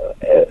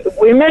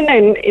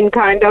women in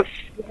kind of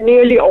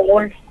nearly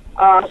all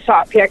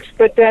subjects.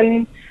 But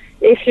then,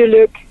 if you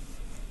look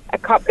a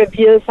couple of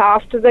years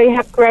after they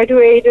have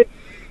graduated,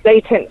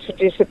 they tend to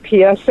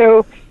disappear.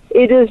 So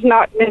it is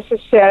not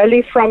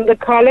necessarily from the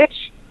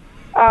college.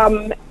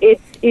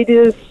 It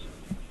is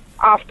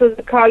after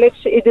the college.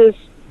 It is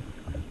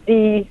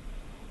the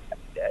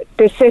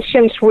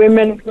decisions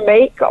women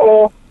make,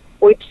 or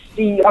which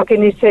the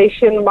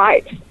organization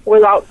might,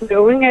 without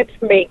knowing it,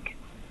 make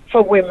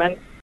for women.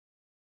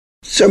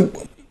 So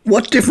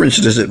what difference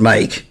does it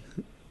make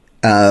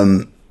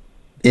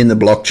in the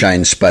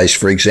blockchain space,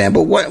 for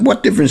example?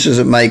 What difference does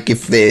it make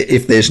if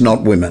there's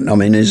not women? I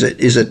mean, does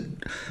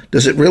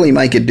it really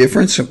make a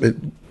difference?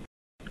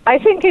 I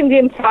think in the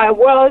entire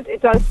world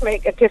it does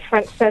make a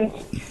difference, and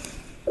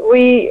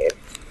we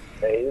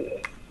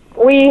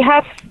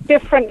have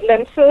different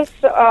lenses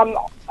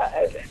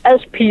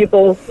as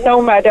people,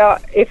 no matter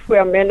if we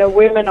are men or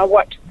women or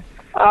what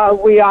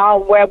we are,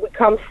 where we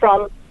come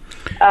from,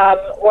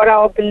 what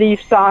our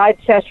beliefs are,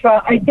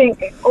 etc. I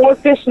think all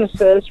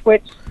businesses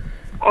which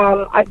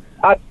are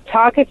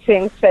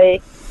targeting,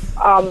 say,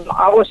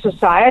 our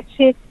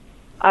society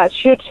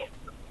should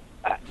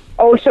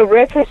also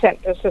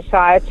represent the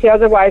society.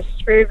 Otherwise,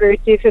 it's very, very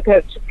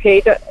difficult to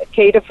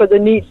cater for the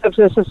needs of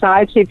the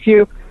society if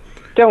you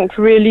don't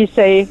really,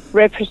 say,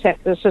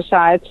 represent the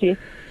society.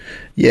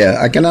 Yeah,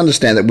 I can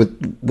understand that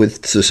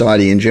with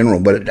society in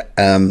general, but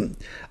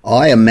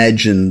I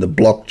imagine the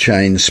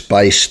blockchain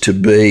space to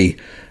be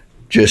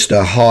just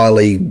a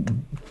highly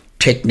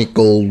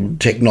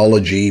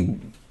technology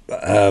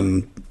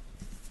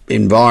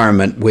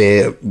environment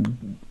where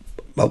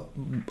I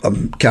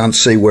can't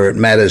see where it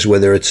matters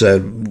whether it's a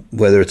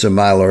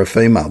male or a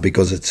female,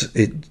 because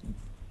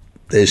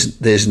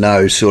there's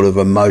no sort of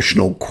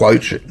emotional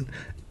quotient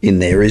in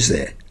there, is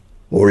there,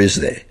 or is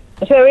there?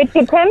 So it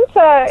depends.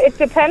 It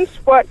depends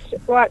why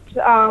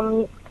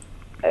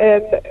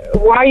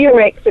you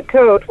make the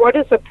code. What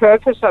is the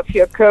purpose of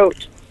your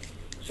code?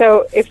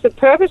 So if the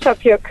purpose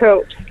of your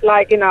code,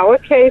 like in our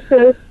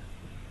cases,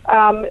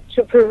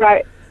 to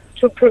provide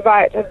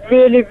a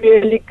really,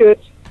 really good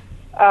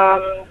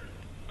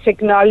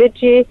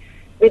technology,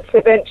 which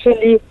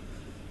eventually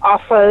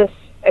offers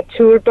a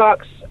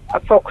toolbox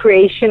for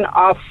creation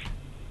of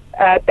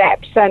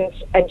dApps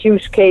and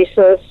use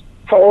cases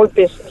for all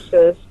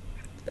businesses,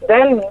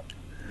 then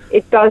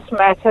it does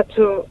matter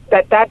to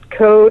that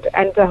code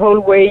and the whole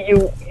way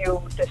you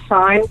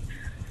design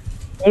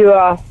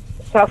your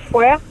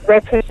software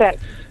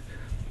represents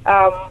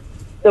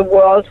the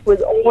world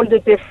with all the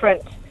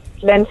different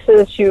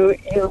lenses you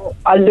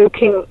are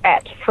looking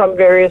at from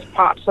various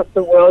parts of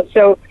the world.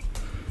 So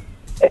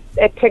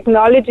a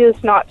technology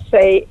is not,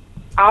 say,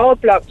 our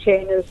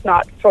blockchain is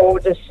not for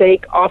the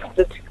sake of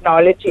the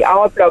technology.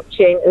 Our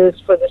blockchain is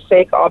for the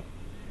sake of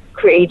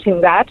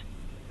creating that.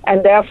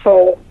 And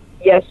therefore,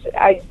 yes,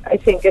 I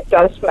think it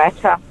does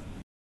matter.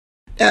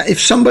 Now, if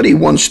somebody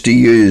wants to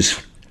use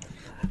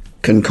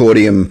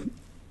Concordium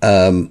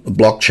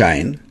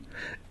blockchain,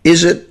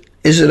 is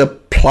it a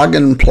plug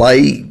and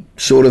play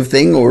sort of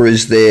thing, or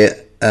is there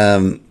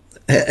how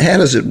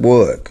does it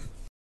work?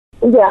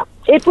 Yeah,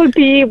 it will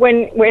be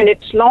when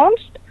it's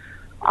launched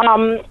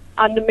on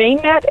the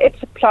mainnet.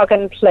 It's a plug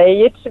and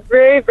play. It's a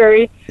very,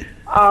 very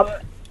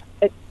a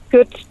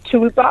good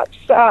toolbox.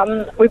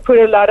 We put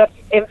a lot of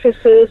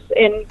emphasis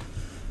in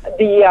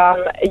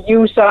the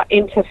user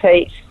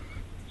interface.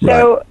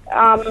 So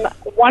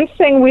one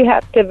thing we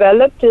have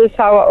developed is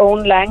our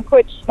own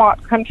language,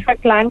 smart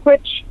contract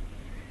language,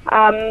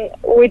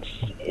 which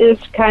is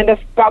kind of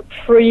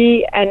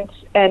bug-free, and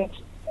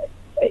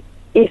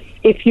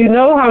if you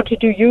know how to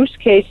do use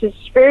cases,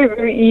 it's very,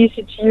 very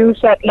easy to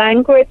use that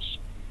language,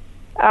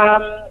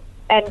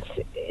 and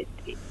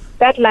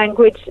that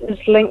language is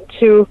linked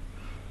to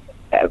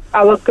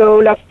our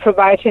goal of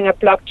providing a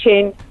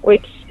blockchain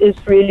which is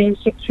really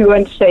secure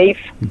and safe.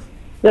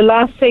 The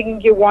last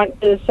thing you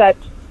want is that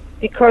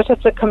because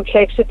of the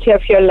complexity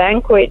of your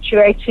language, you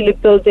actually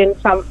build in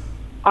some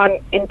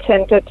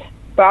unintended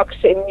bugs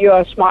in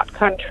your smart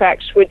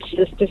contracts, which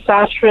is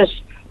disastrous,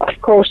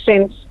 of course,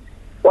 since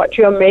what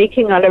you're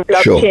making on a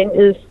blockchain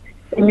is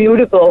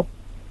immutable.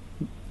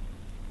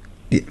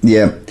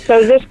 Yeah.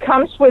 So this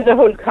comes with the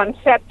whole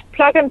concept.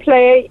 Plug and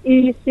play,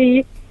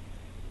 easy.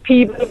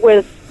 People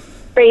with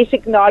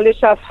basic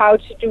knowledge of how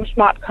to do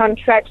smart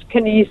contracts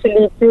can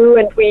easily do,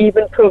 and we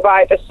even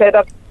provide a set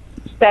of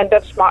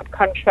standard smart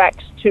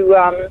contracts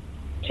to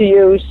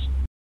use.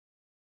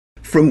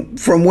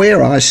 From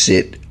where I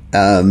sit,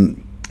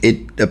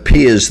 it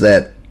appears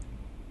that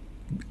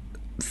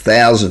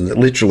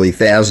literally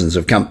thousands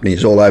of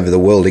companies all over the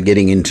world are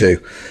getting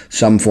into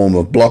some form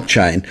of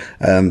blockchain,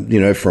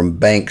 from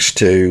banks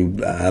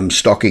to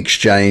stock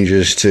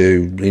exchanges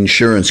to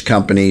insurance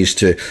companies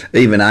to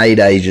even aid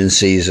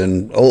agencies,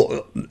 and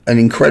an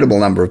incredible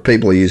number of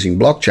people are using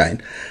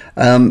blockchain.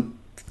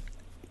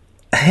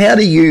 How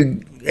do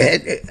you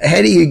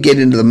get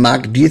into the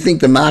market? Do you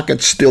think the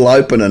market's still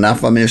open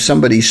enough? I mean, if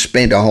somebody's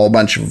spent a whole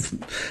bunch of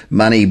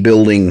money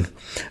building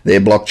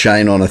their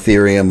blockchain on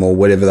Ethereum or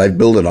whatever they've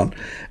built it on,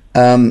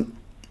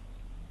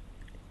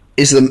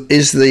 is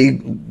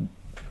the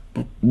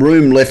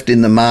room left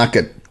in the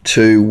market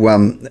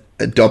to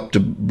adopt a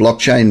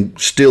blockchain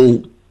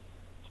still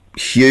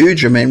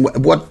huge? I mean,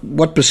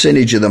 what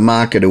percentage of the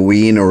market are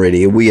we in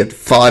already? Are we at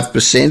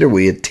 5%? Are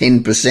we at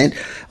 10%?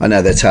 I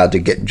know that's hard to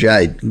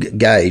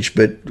gauge,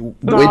 but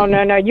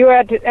no. You're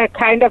at a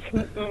kind of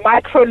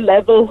micro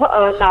level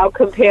now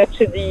compared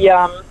to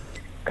the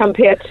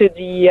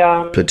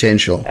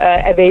potential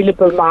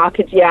available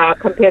market. Yeah,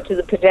 compared to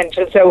the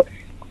potential. So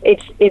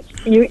it's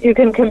you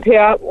can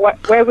compare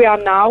where we are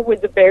now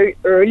with the very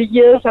early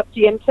years of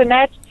the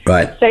internet.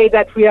 Right. Say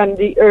that we are in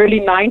the early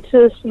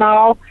 90s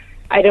now.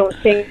 I don't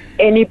think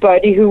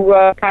anybody who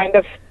were kind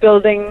of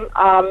building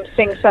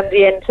things on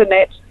the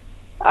internet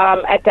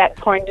at that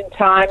point in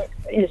time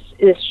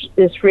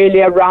is really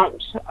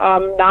around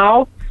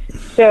now.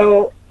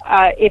 So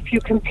if you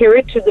compare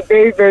it to the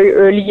very, very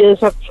early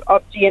years of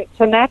the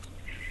internet,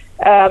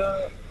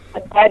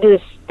 that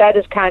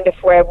is kind of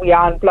where we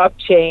are on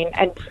blockchain.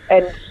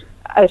 And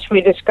as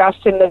we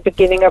discussed in the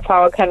beginning of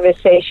our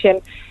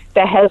conversation,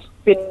 there has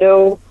been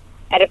no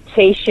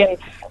adaptation.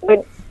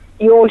 But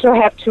you also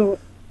have to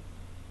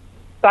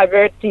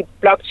divert the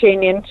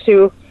blockchain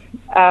into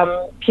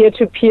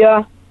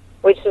peer-to-peer,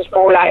 which is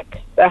more like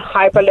the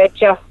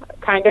hyperledger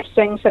kind of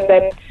things, and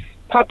then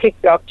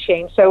public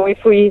blockchain. So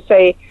if we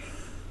say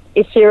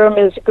Ethereum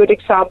is a good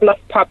example of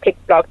public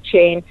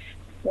blockchain,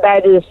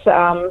 that is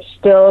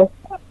still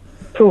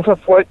proof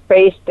of work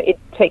based. It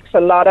takes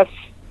a lot of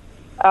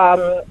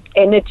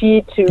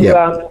energy to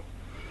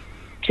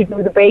do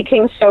the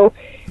baking. So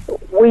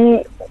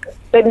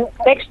the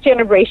next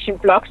generation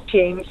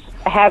blockchains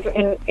have,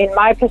 in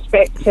my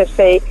perspective,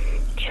 say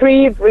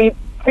three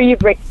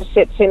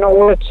prerequisites in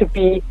order to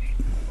be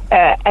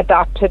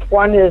adopted.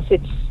 One is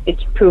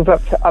it's proof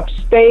of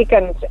stake,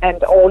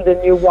 and all the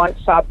new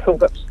ones are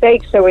proof of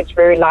stake, so it's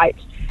very light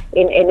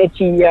in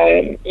energy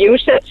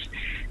usage.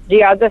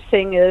 The other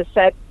thing is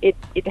that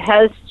it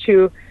has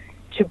to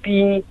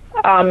be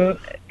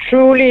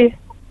truly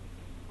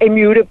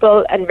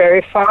immutable and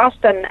very fast,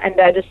 and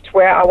that is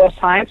where our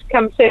science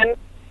comes in.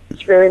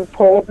 It's very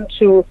important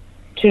to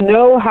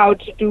know how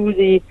to do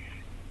the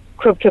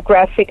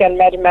cryptographic and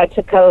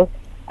mathematical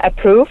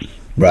proofs.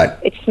 Right.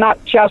 It's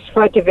not just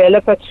for a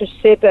developer to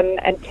sit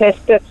and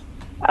test it.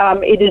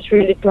 It is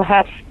really to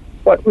have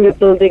what we're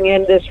building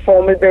in, this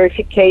formal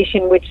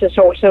verification, which is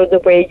also the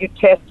way you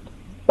test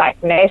like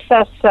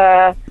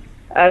NASA's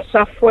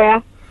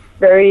software.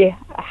 very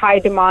high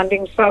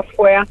demanding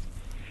software.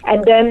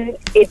 And then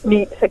it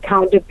needs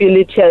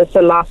accountability as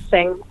the last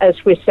thing. As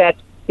we said,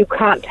 you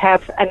can't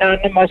have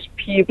anonymous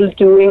people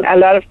doing a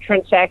lot of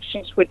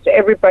transactions which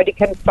everybody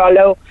can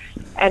follow,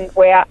 and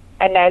where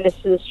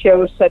analysis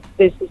shows that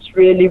this is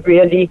really,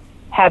 really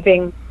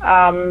having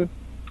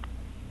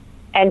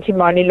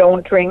anti-money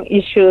laundering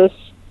issues,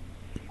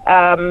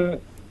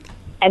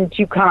 and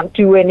you can't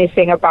do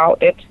anything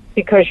about it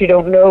because you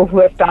don't know who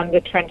have done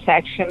the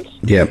transactions.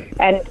 Yeah.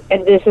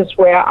 And this is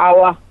where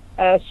our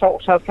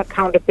sort of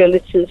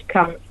accountabilities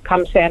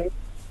comes in.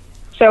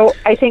 So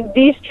I think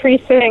these three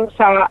things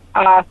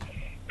are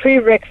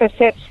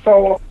prerequisites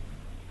for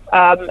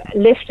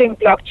lifting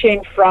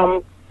blockchain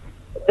from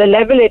the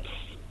level it's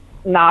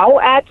now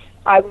at,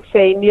 I would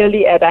say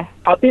nearly at a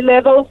hobby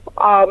level,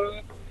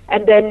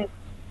 and then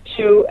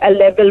to a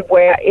level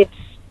where it's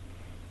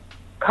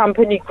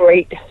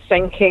company-grade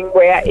thinking,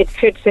 where it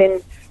fits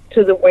in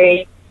to the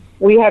way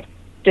we have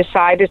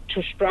decided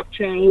to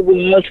structure our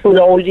world with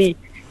all the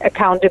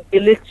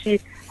accountability.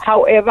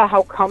 However,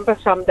 how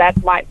cumbersome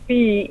that might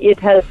be, it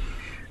has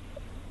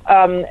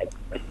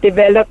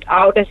developed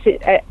out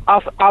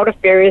of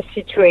various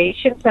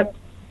situations, and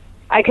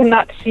I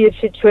cannot see a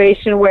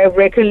situation where a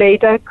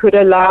regulator could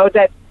allow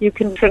that you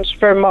can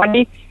transfer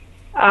money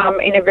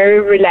in a very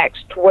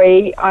relaxed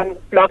way on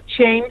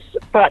blockchains,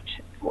 but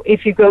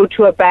if you go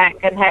to a bank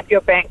and have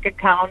your bank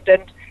account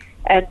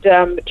and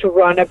to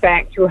run a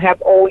bank, you have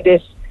all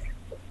this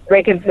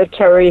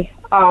regulatory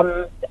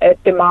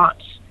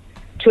demands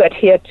to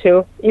adhere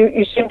to.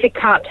 You simply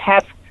can't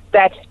have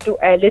that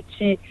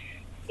duality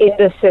in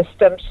the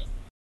systems.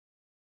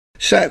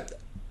 So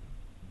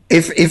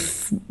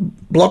if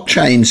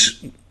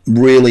blockchain's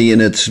really in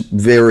its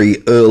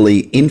very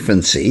early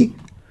infancy,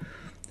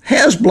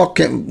 how do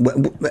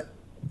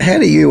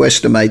you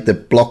estimate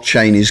that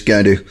blockchain is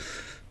going to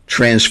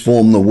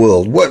transform the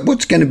world?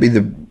 What's going to be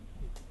the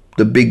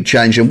big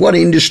change, and what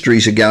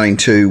industries are going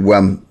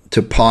to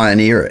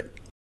pioneer it?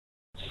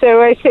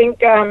 So I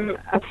think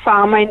a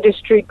pharma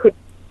industry could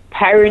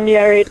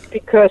pioneer it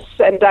because,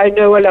 and I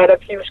know a lot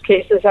of use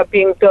cases are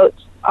being built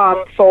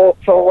for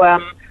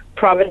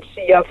provenance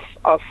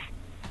of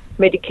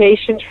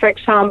medications, for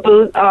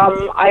example.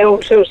 I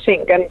also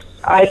think, and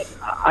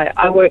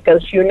I work,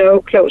 as you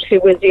know, closely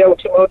with the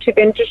automotive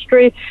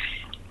industry,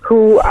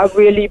 who are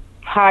really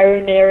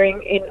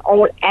pioneering in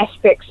all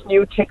aspects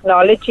new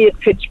technology. It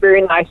fits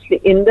very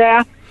nicely in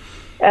there.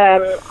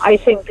 I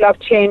think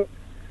blockchain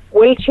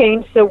will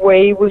change the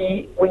way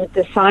we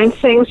design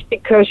things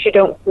because you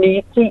don't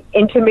need the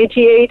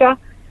intermediator.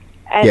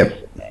 And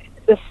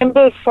the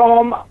simple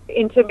form of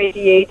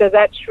intermediator,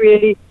 that's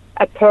really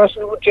a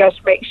person who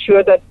just makes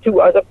sure that two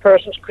other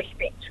persons could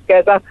speak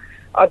together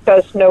or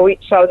does know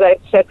each other,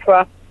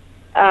 etc.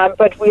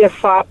 But we are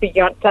far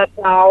beyond that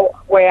now,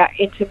 where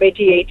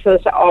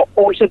intermediators are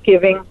also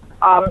giving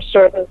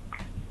certain,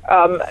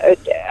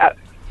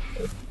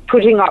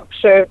 putting up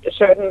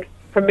certain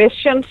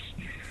permissions.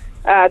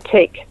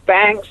 Take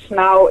banks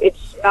now,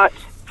 it's not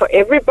for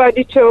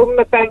everybody to open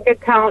a bank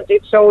account,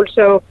 it's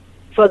also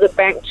for the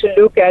bank to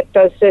look at,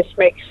 does this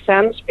make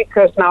sense,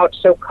 because now it's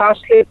so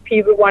costly if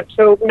people want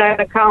to open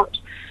an account,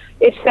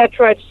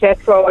 etc.,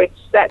 etc.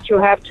 It's that you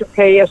have to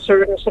pay a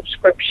certain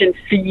subscription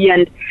fee,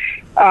 and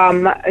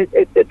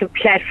the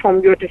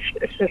platform you're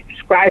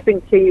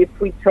subscribing to, if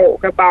we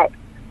talk about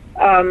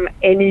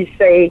any,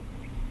 say,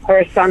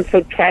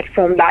 horizontal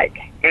platform like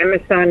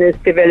Amazon is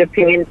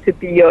developing into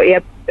be your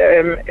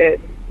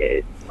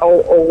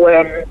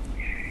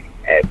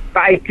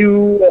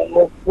Baidu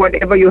or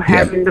whatever you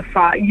have in the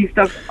far east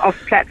of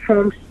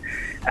platforms.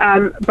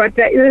 But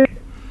there is,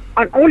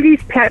 on all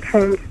these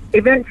platforms,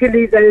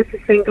 eventually there is a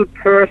single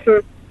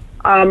person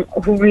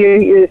who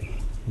really is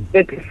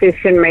the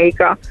decision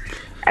maker.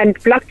 And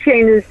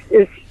blockchain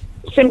is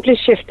simply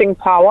shifting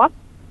power.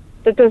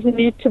 There doesn't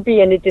need to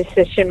be any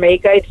decision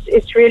maker.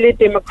 It's really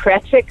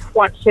democratic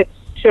once it's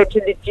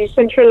totally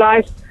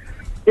decentralized.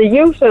 The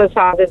users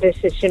are the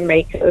decision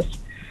makers.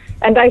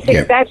 And I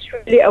think that's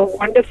really a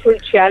wonderful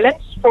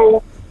challenge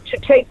to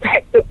take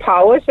back the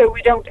power so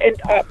we don't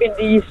end up in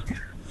these,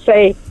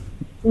 say,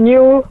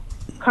 new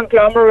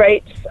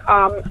conglomerates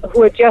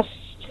who are just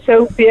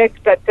so big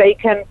that they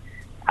can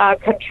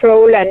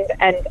control and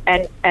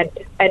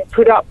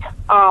put up...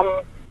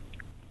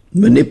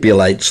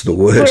 manipulates the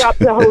word. Put up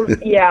the whole...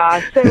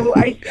 Yeah, so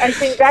I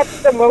think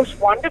that's the most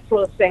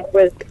wonderful thing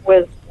with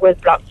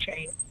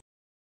blockchain.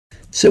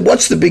 So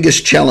what's the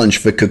biggest challenge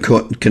for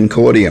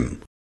Concordium?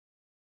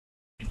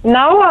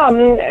 Now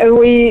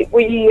we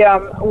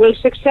will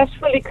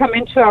successfully come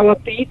into our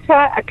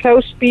beta, a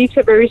closed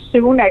beta very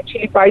soon,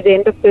 actually by the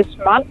end of this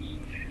month.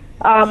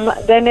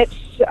 Then it's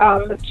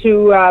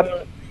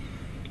to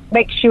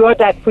make sure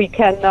that we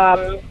can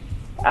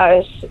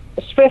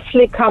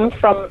swiftly come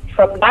from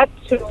that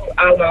to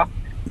our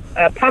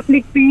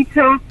public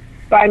beta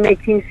by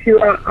making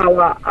sure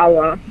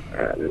our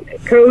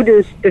code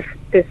is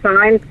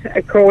designed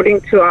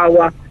according to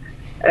our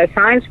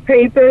science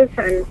papers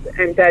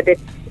and that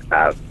it's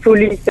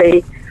fully,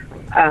 say,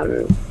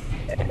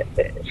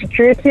 security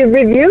security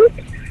reviews.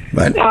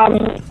 Right.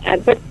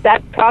 But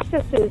that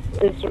process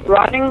is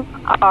running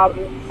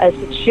as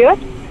it should.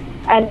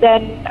 And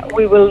then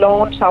we will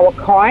launch our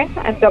coin.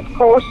 And of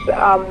course,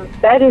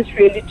 that is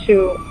really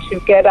to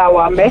get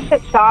our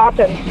message out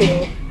and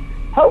to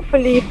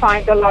hopefully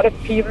find a lot of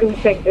people who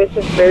think this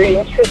is very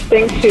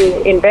interesting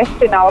to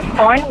invest in our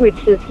coin, which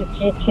is the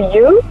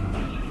GTU.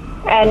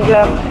 And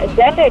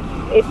then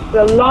it's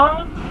a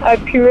long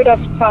period of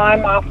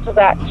time after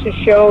that to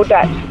show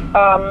that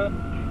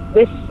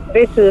this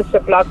is a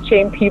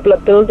blockchain people are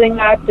building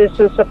at. This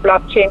is a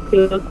blockchain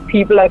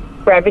people are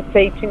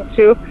gravitating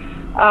to.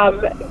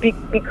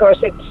 Because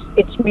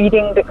it's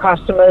meeting the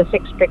customer's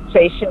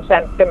expectations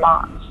and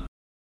demands.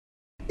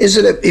 Is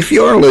it if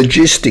you're a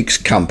logistics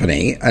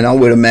company, and I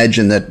would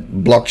imagine that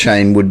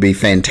blockchain would be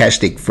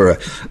fantastic for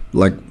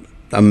like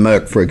a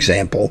Merck, for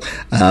example.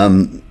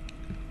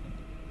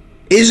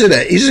 Is it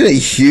a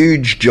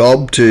huge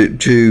job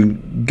to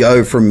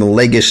go from a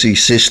legacy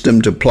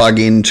system to plug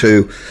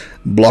into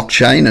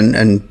blockchain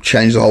and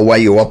change the whole way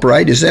you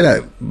operate? Is that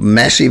a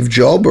massive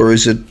job, or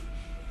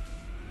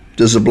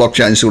does the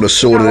blockchain sort of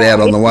sort it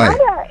out on the way?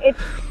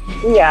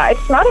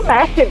 It's not a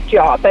massive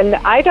job, and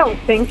I don't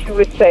think you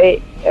would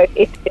say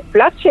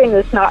blockchain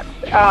is not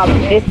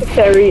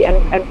necessary,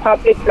 and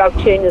public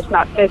blockchain is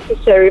not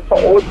necessary for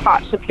all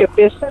parts of your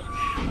business,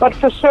 but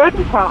for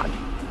certain parts,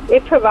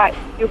 it provides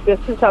you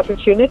business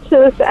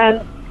opportunities,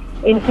 and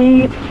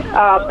indeed,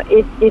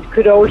 it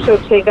could also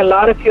take a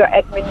lot of your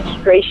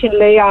administration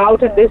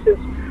layout, and this is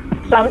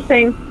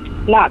something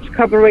large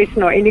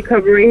corporation or any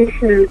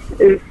corporation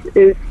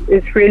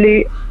is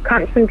really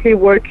constantly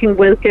working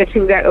with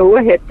getting their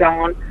overhead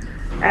down.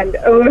 And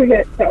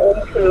overheads are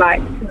also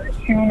like to the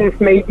tune of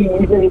maybe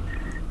even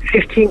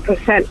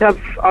 15%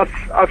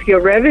 of your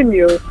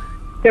revenue.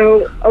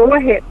 So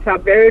overheads are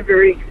very,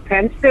 very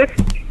expensive.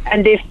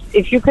 And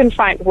if you can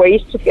find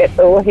ways to get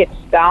overheads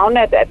down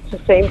and at the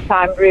same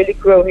time really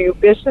grow new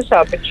business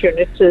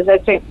opportunities, I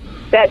think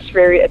that's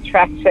very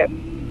attractive.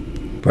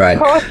 Right.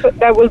 Of course,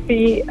 there will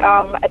be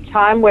a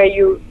time where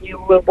you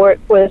will work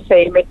with,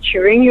 say,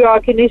 maturing your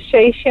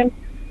organization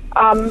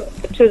to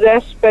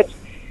this, but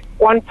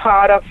one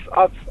part of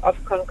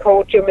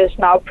Concordium is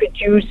now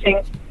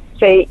producing,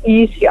 say,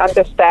 easy,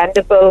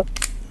 understandable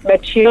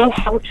material,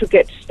 how to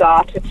get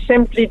started,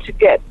 simply to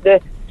get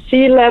the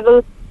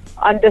C-level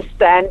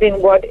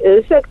understanding what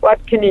is it,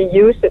 what can you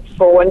use it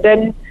for, and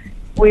then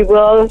we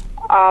will,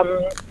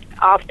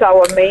 after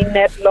our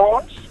mainnet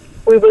launch,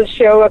 we will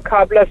show a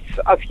couple of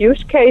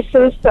use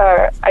cases,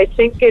 I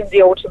think in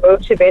the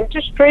automotive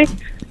industry,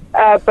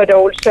 but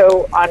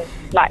also on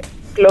like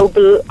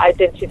global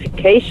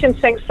identification,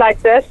 things like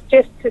this,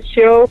 just to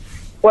show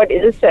what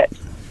is it.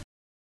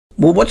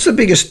 Well, what's the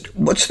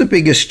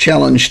biggest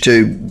challenge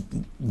to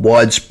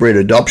widespread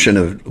adoption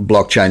of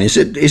blockchain? Is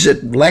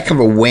it lack of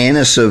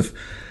awareness of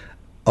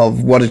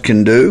what it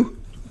can do?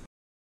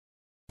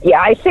 Yeah,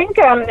 I think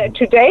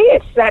today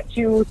it's that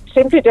you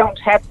simply don't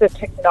have the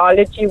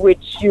technology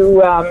which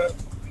you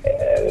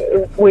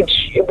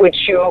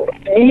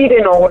need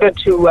in order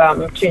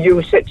to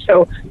use it.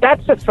 So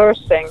that's the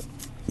first thing.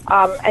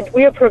 And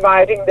we are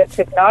providing the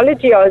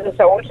technology. Others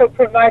are also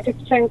providing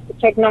the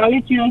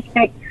technology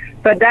aspect,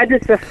 but that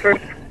is the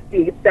first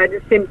step. That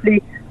is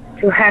simply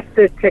to have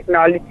the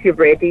technology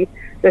ready.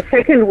 The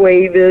second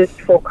wave is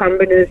for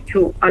companies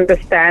to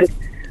understand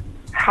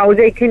how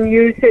they can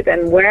use it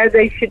and where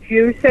they should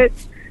use it.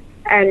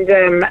 And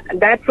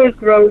that will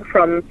grow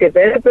from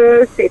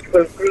developers, it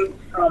will grow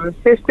from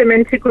system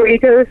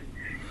integrators,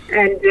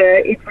 and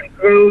it will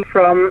grow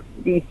from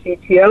the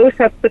CTOs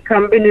of the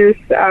companies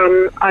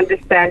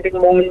understanding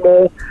more and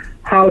more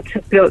how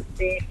to build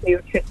these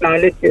new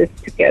technologies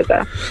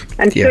together.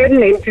 And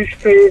certain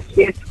industries,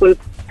 yes, will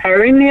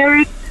pioneer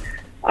it,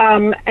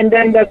 and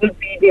then there will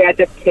be the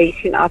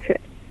adaptation of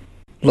it.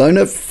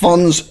 Lone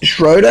Fons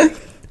Schroeder,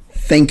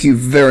 thank you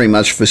very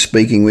much for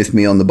speaking with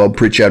me on the Bob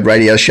Pritchard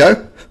Radio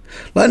Show.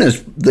 Lone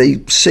is the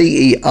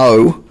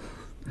CEO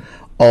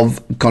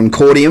of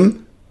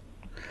Concordium,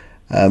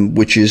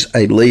 which is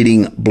a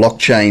leading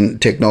blockchain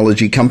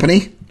technology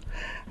company.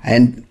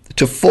 And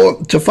to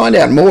find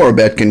out more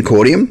about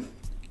Concordium,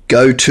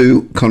 go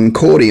to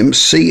Concordium,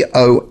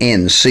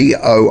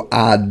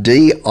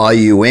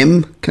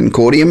 Concordium,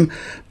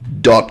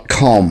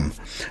 Concordium.com.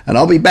 And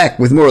I'll be back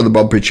with more of the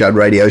Bob Pritchard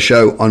Radio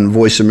Show on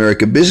Voice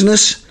America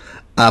Business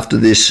after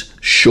this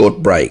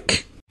short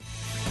break.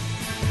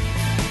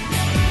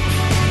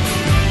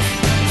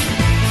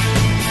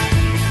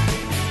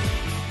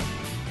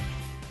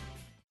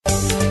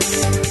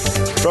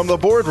 From the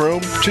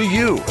boardroom to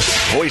you,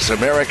 Voice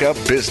America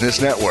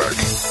Business Network.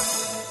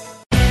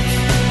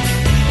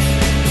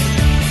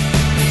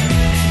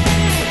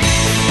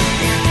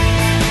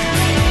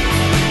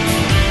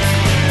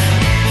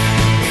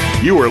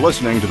 You are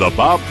listening to the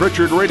Bob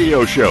Pritchard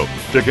Radio Show.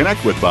 To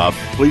connect with Bob,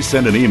 please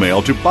send an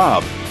email to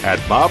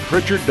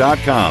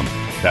bob@bobpritchard.com.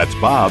 That's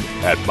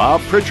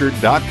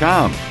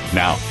bob@bobpritchard.com.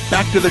 Now,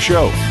 back to the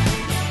show.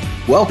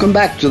 Welcome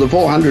back to the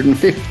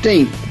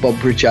 415th Bob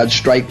Pritchard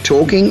Straight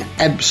Talking,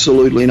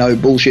 absolutely no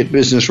bullshit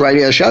business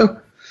radio show.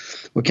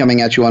 We're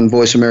coming at you on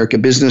Voice America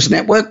Business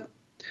Network,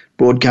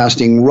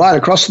 broadcasting right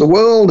across the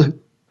world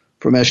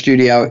from our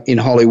studio in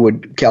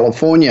Hollywood,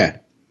 California.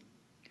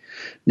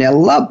 Now,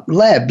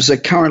 labs are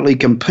currently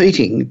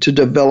competing to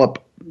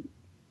develop,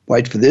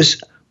 wait for this,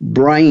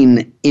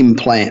 brain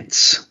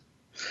implants.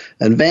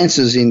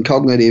 Advances in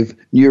cognitive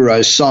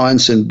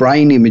neuroscience and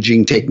brain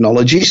imaging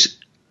technologies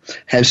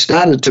have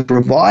started to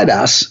provide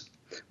us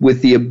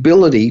with the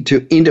ability to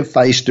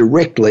interface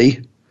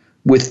directly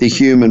with the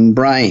human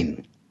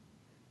brain.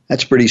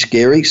 That's pretty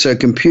scary. So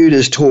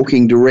computers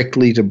talking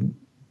directly to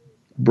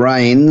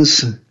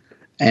brains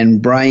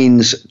and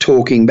brains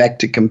talking back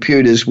to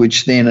computers,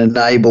 which then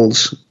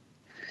enables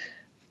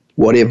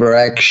whatever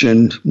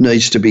action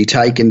needs to be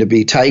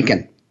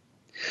taken.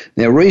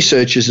 Now,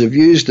 researchers have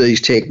used these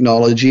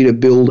technology to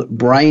build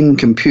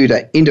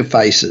brain-computer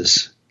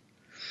interfaces.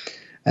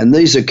 And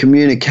these are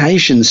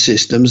communication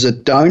systems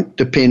that don't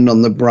depend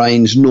on the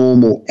brain's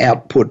normal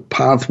output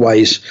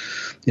pathways,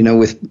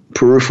 with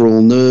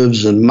peripheral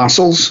nerves and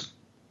muscles.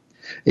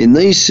 In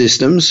these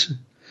systems,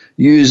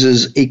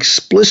 users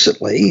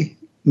explicitly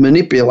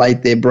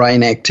manipulate their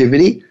brain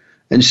activity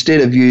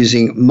instead of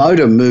using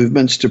motor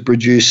movements to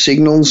produce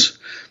signals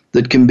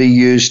that can be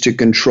used to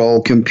control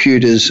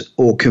computers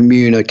or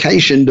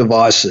communication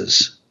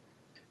devices.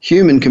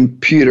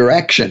 Human-computer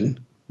action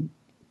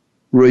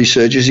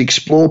researchers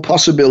explore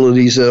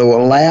possibilities that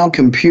will allow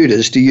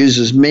computers to use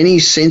as many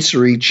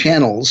sensory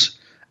channels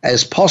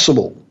as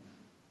possible.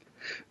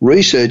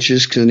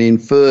 Researchers can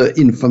infer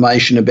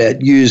information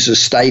about user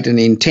state and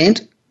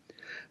intent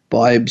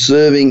by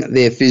observing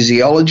their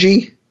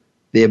physiology,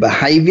 their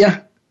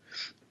behavior,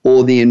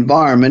 or the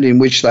environment in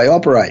which they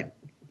operate.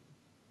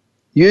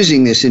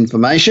 Using this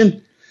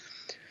information,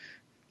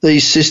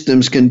 these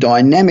systems can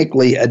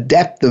dynamically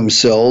adapt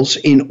themselves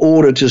in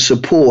order to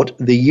support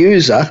the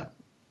user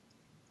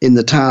in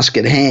the task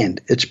at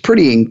hand. It's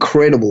pretty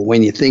incredible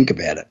when you think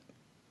about it.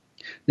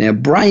 Now,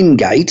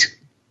 BrainGate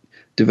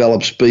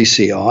develops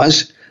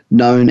BCIs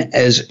known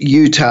as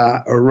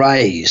Utah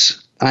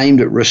arrays,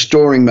 aimed at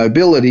restoring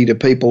mobility to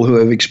people who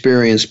have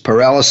experienced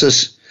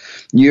paralysis,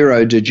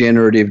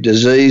 neurodegenerative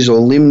disease, or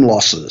limb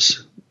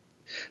losses.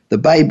 The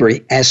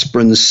baby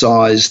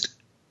aspirin-sized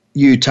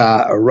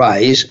Utah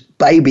arrays,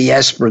 baby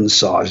aspirin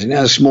size, you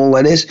know how small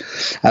that is,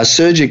 are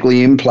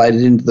surgically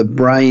implanted into the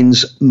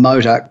brain's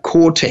motor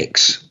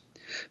cortex.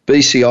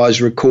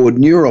 BCIs record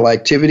neural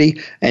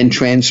activity and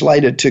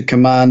translate it to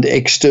command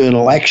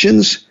external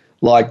actions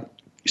like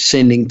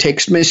sending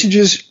text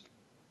messages,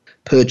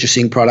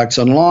 purchasing products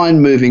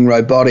online, moving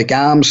robotic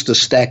arms to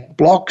stack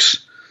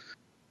blocks,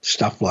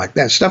 stuff like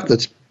that. Stuff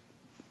that's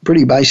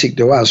pretty basic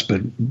to us,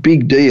 but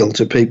big deal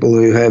to people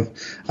who have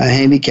a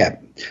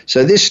handicap.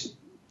 So this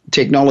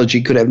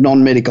technology could have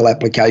non-medical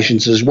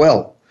applications as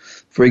well.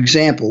 For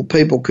example,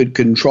 people could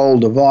control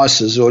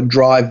devices or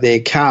drive their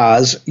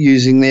cars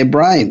using their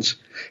brains.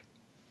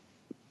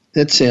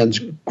 That sounds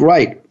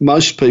great.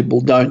 Most people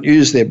don't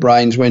use their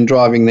brains when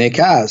driving their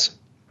cars.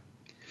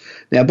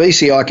 Now,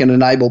 BCI can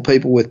enable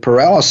people with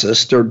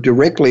paralysis to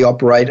directly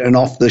operate an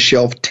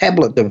off-the-shelf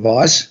tablet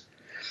device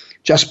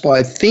just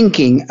by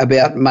thinking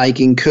about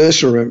making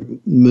cursor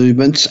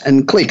movements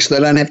and clicks. They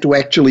don't have to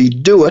actually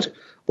do it.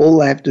 All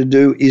they have to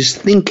do is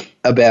think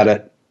about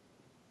it.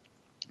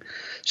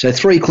 So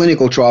 3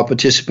 clinical trial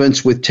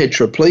participants with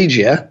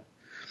tetraplegia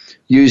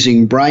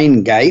using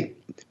BrainGate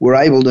were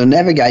able to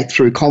navigate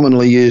through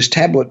commonly used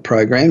tablet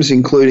programs,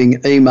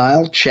 including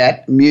email,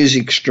 chat,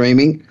 music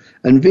streaming,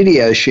 and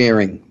video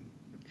sharing.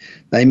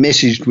 They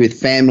messaged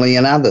with family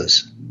and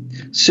others.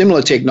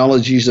 Similar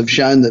technologies have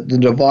shown that the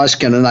device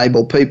can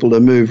enable people to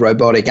move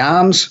robotic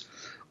arms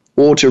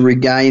or to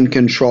regain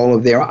control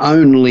of their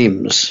own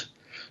limbs,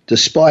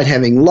 despite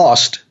having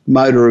lost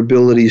motor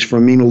abilities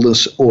from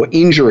illness or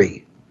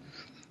injury.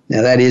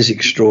 Now, that is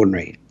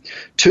extraordinary.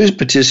 2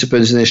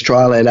 participants in this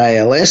trial had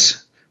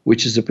ALS,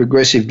 which is a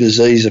progressive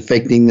disease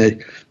affecting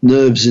the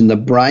nerves in the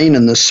brain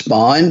and the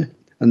spine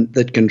and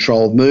that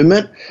control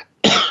movement.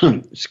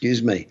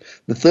 Excuse me.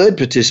 The 3rd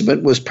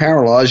participant was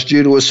paralyzed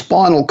due to a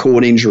spinal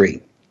cord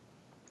injury.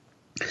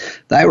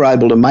 They were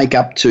able to make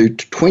up to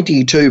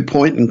 22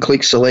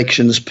 point-and-click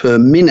selections per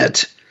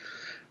minute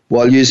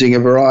while using a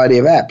variety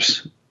of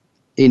apps.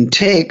 In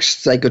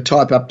text, they could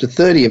type up to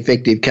 30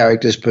 effective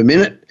characters per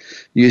minute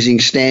using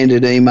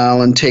standard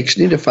email and text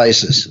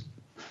interfaces.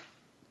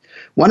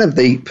 One of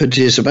the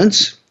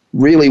participants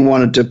really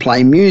wanted to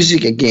play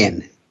music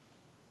again.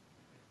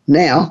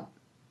 Now,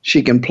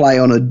 she can play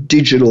on a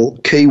digital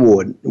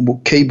keyboard.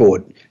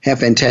 How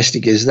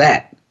fantastic is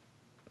that?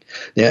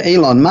 Now,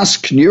 Elon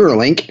Musk's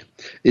Neuralink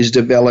is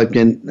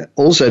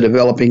also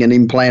developing an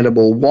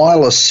implantable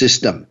wireless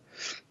system.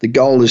 The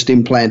goal is to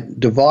implant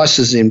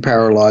devices in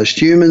paralyzed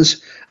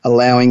humans,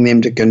 allowing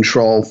them to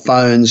control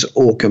phones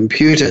or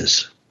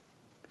computers.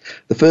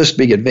 The first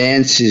big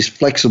advance is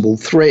flexible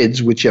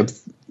threads, which are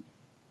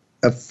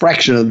a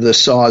fraction of the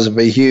size of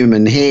a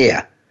human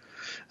hair.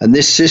 And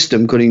this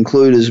system could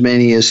include as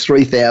many as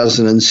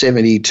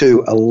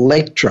 3,072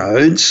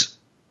 electrodes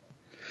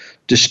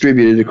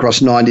distributed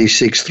across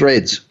 96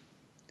 threads.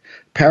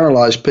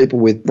 Paralyzed people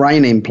with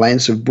brain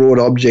implants have brought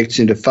objects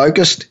into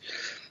focus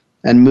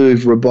and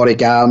moved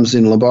robotic arms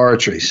in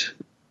laboratories.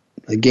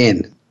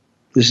 Again,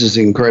 this is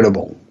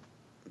incredible.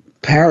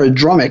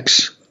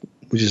 Paradromics,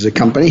 which is a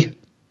company,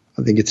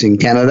 I think it's in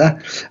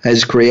Canada,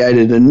 has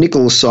created a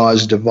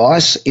nickel-sized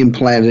device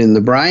implanted in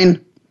the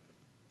brain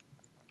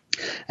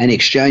and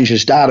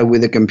exchanges data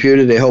with a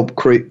computer to help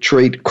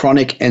treat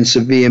chronic and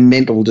severe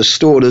mental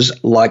disorders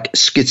like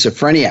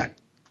schizophrenia.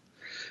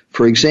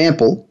 For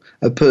example,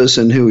 a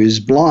person who is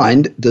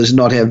blind does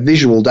not have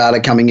visual data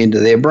coming into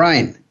their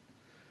brain.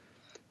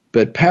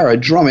 But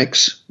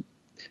Paradromics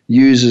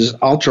uses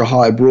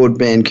ultra-high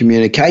broadband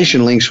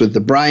communication links with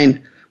the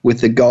brain with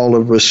the goal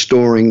of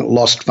restoring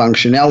lost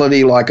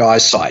functionality like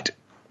eyesight.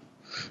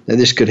 Now,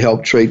 this could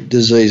help treat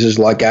diseases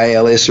like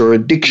ALS or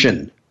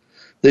addiction.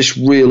 This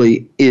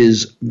really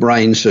is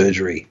brain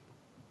surgery.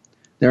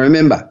 Now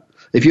remember,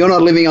 if you're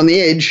not living on the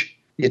edge,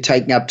 you're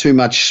taking up too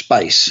much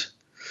space.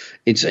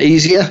 It's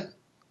easier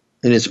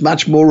and it's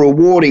much more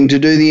rewarding to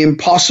do the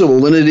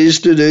impossible than it is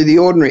to do the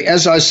ordinary.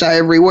 As I say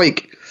every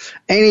week,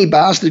 any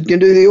bastard can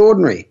do the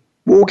ordinary.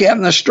 Walk out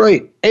in the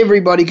street.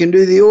 Everybody can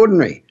do the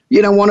ordinary.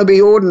 You don't want to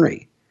be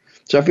ordinary.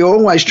 So if you're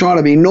always trying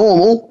to be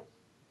normal,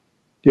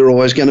 you're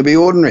always going to be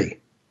ordinary.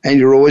 And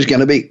you're always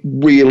going to be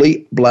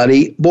really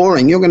bloody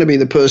boring. You're going to be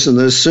the person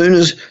that as soon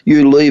as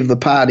you leave the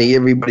party,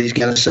 everybody's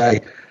going to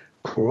say,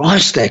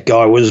 Christ, that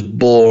guy was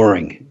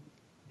boring.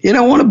 You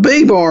don't want to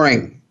be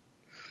boring.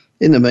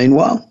 In the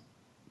meanwhile,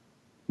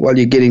 while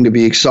you're getting to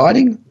be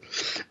exciting,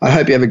 I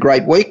hope you have a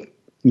great week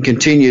and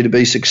continue to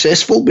be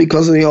successful,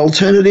 because the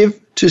alternative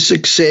to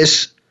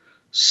success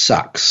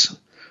sucks.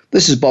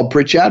 This is Bob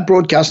Pritchard,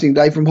 broadcasting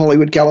today from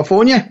Hollywood,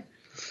 California,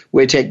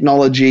 where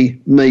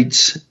technology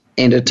meets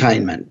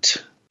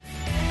entertainment.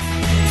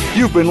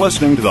 You've been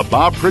listening to the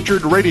Bob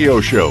Pritchard Radio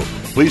Show.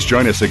 Please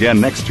join us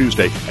again next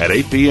Tuesday at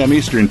 8 p.m.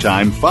 Eastern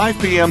Time, 5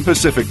 p.m.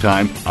 Pacific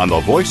Time on the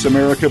Voice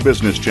America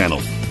Business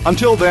Channel.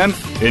 Until then,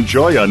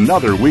 enjoy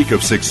another week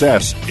of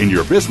success in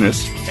your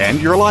business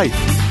and your life.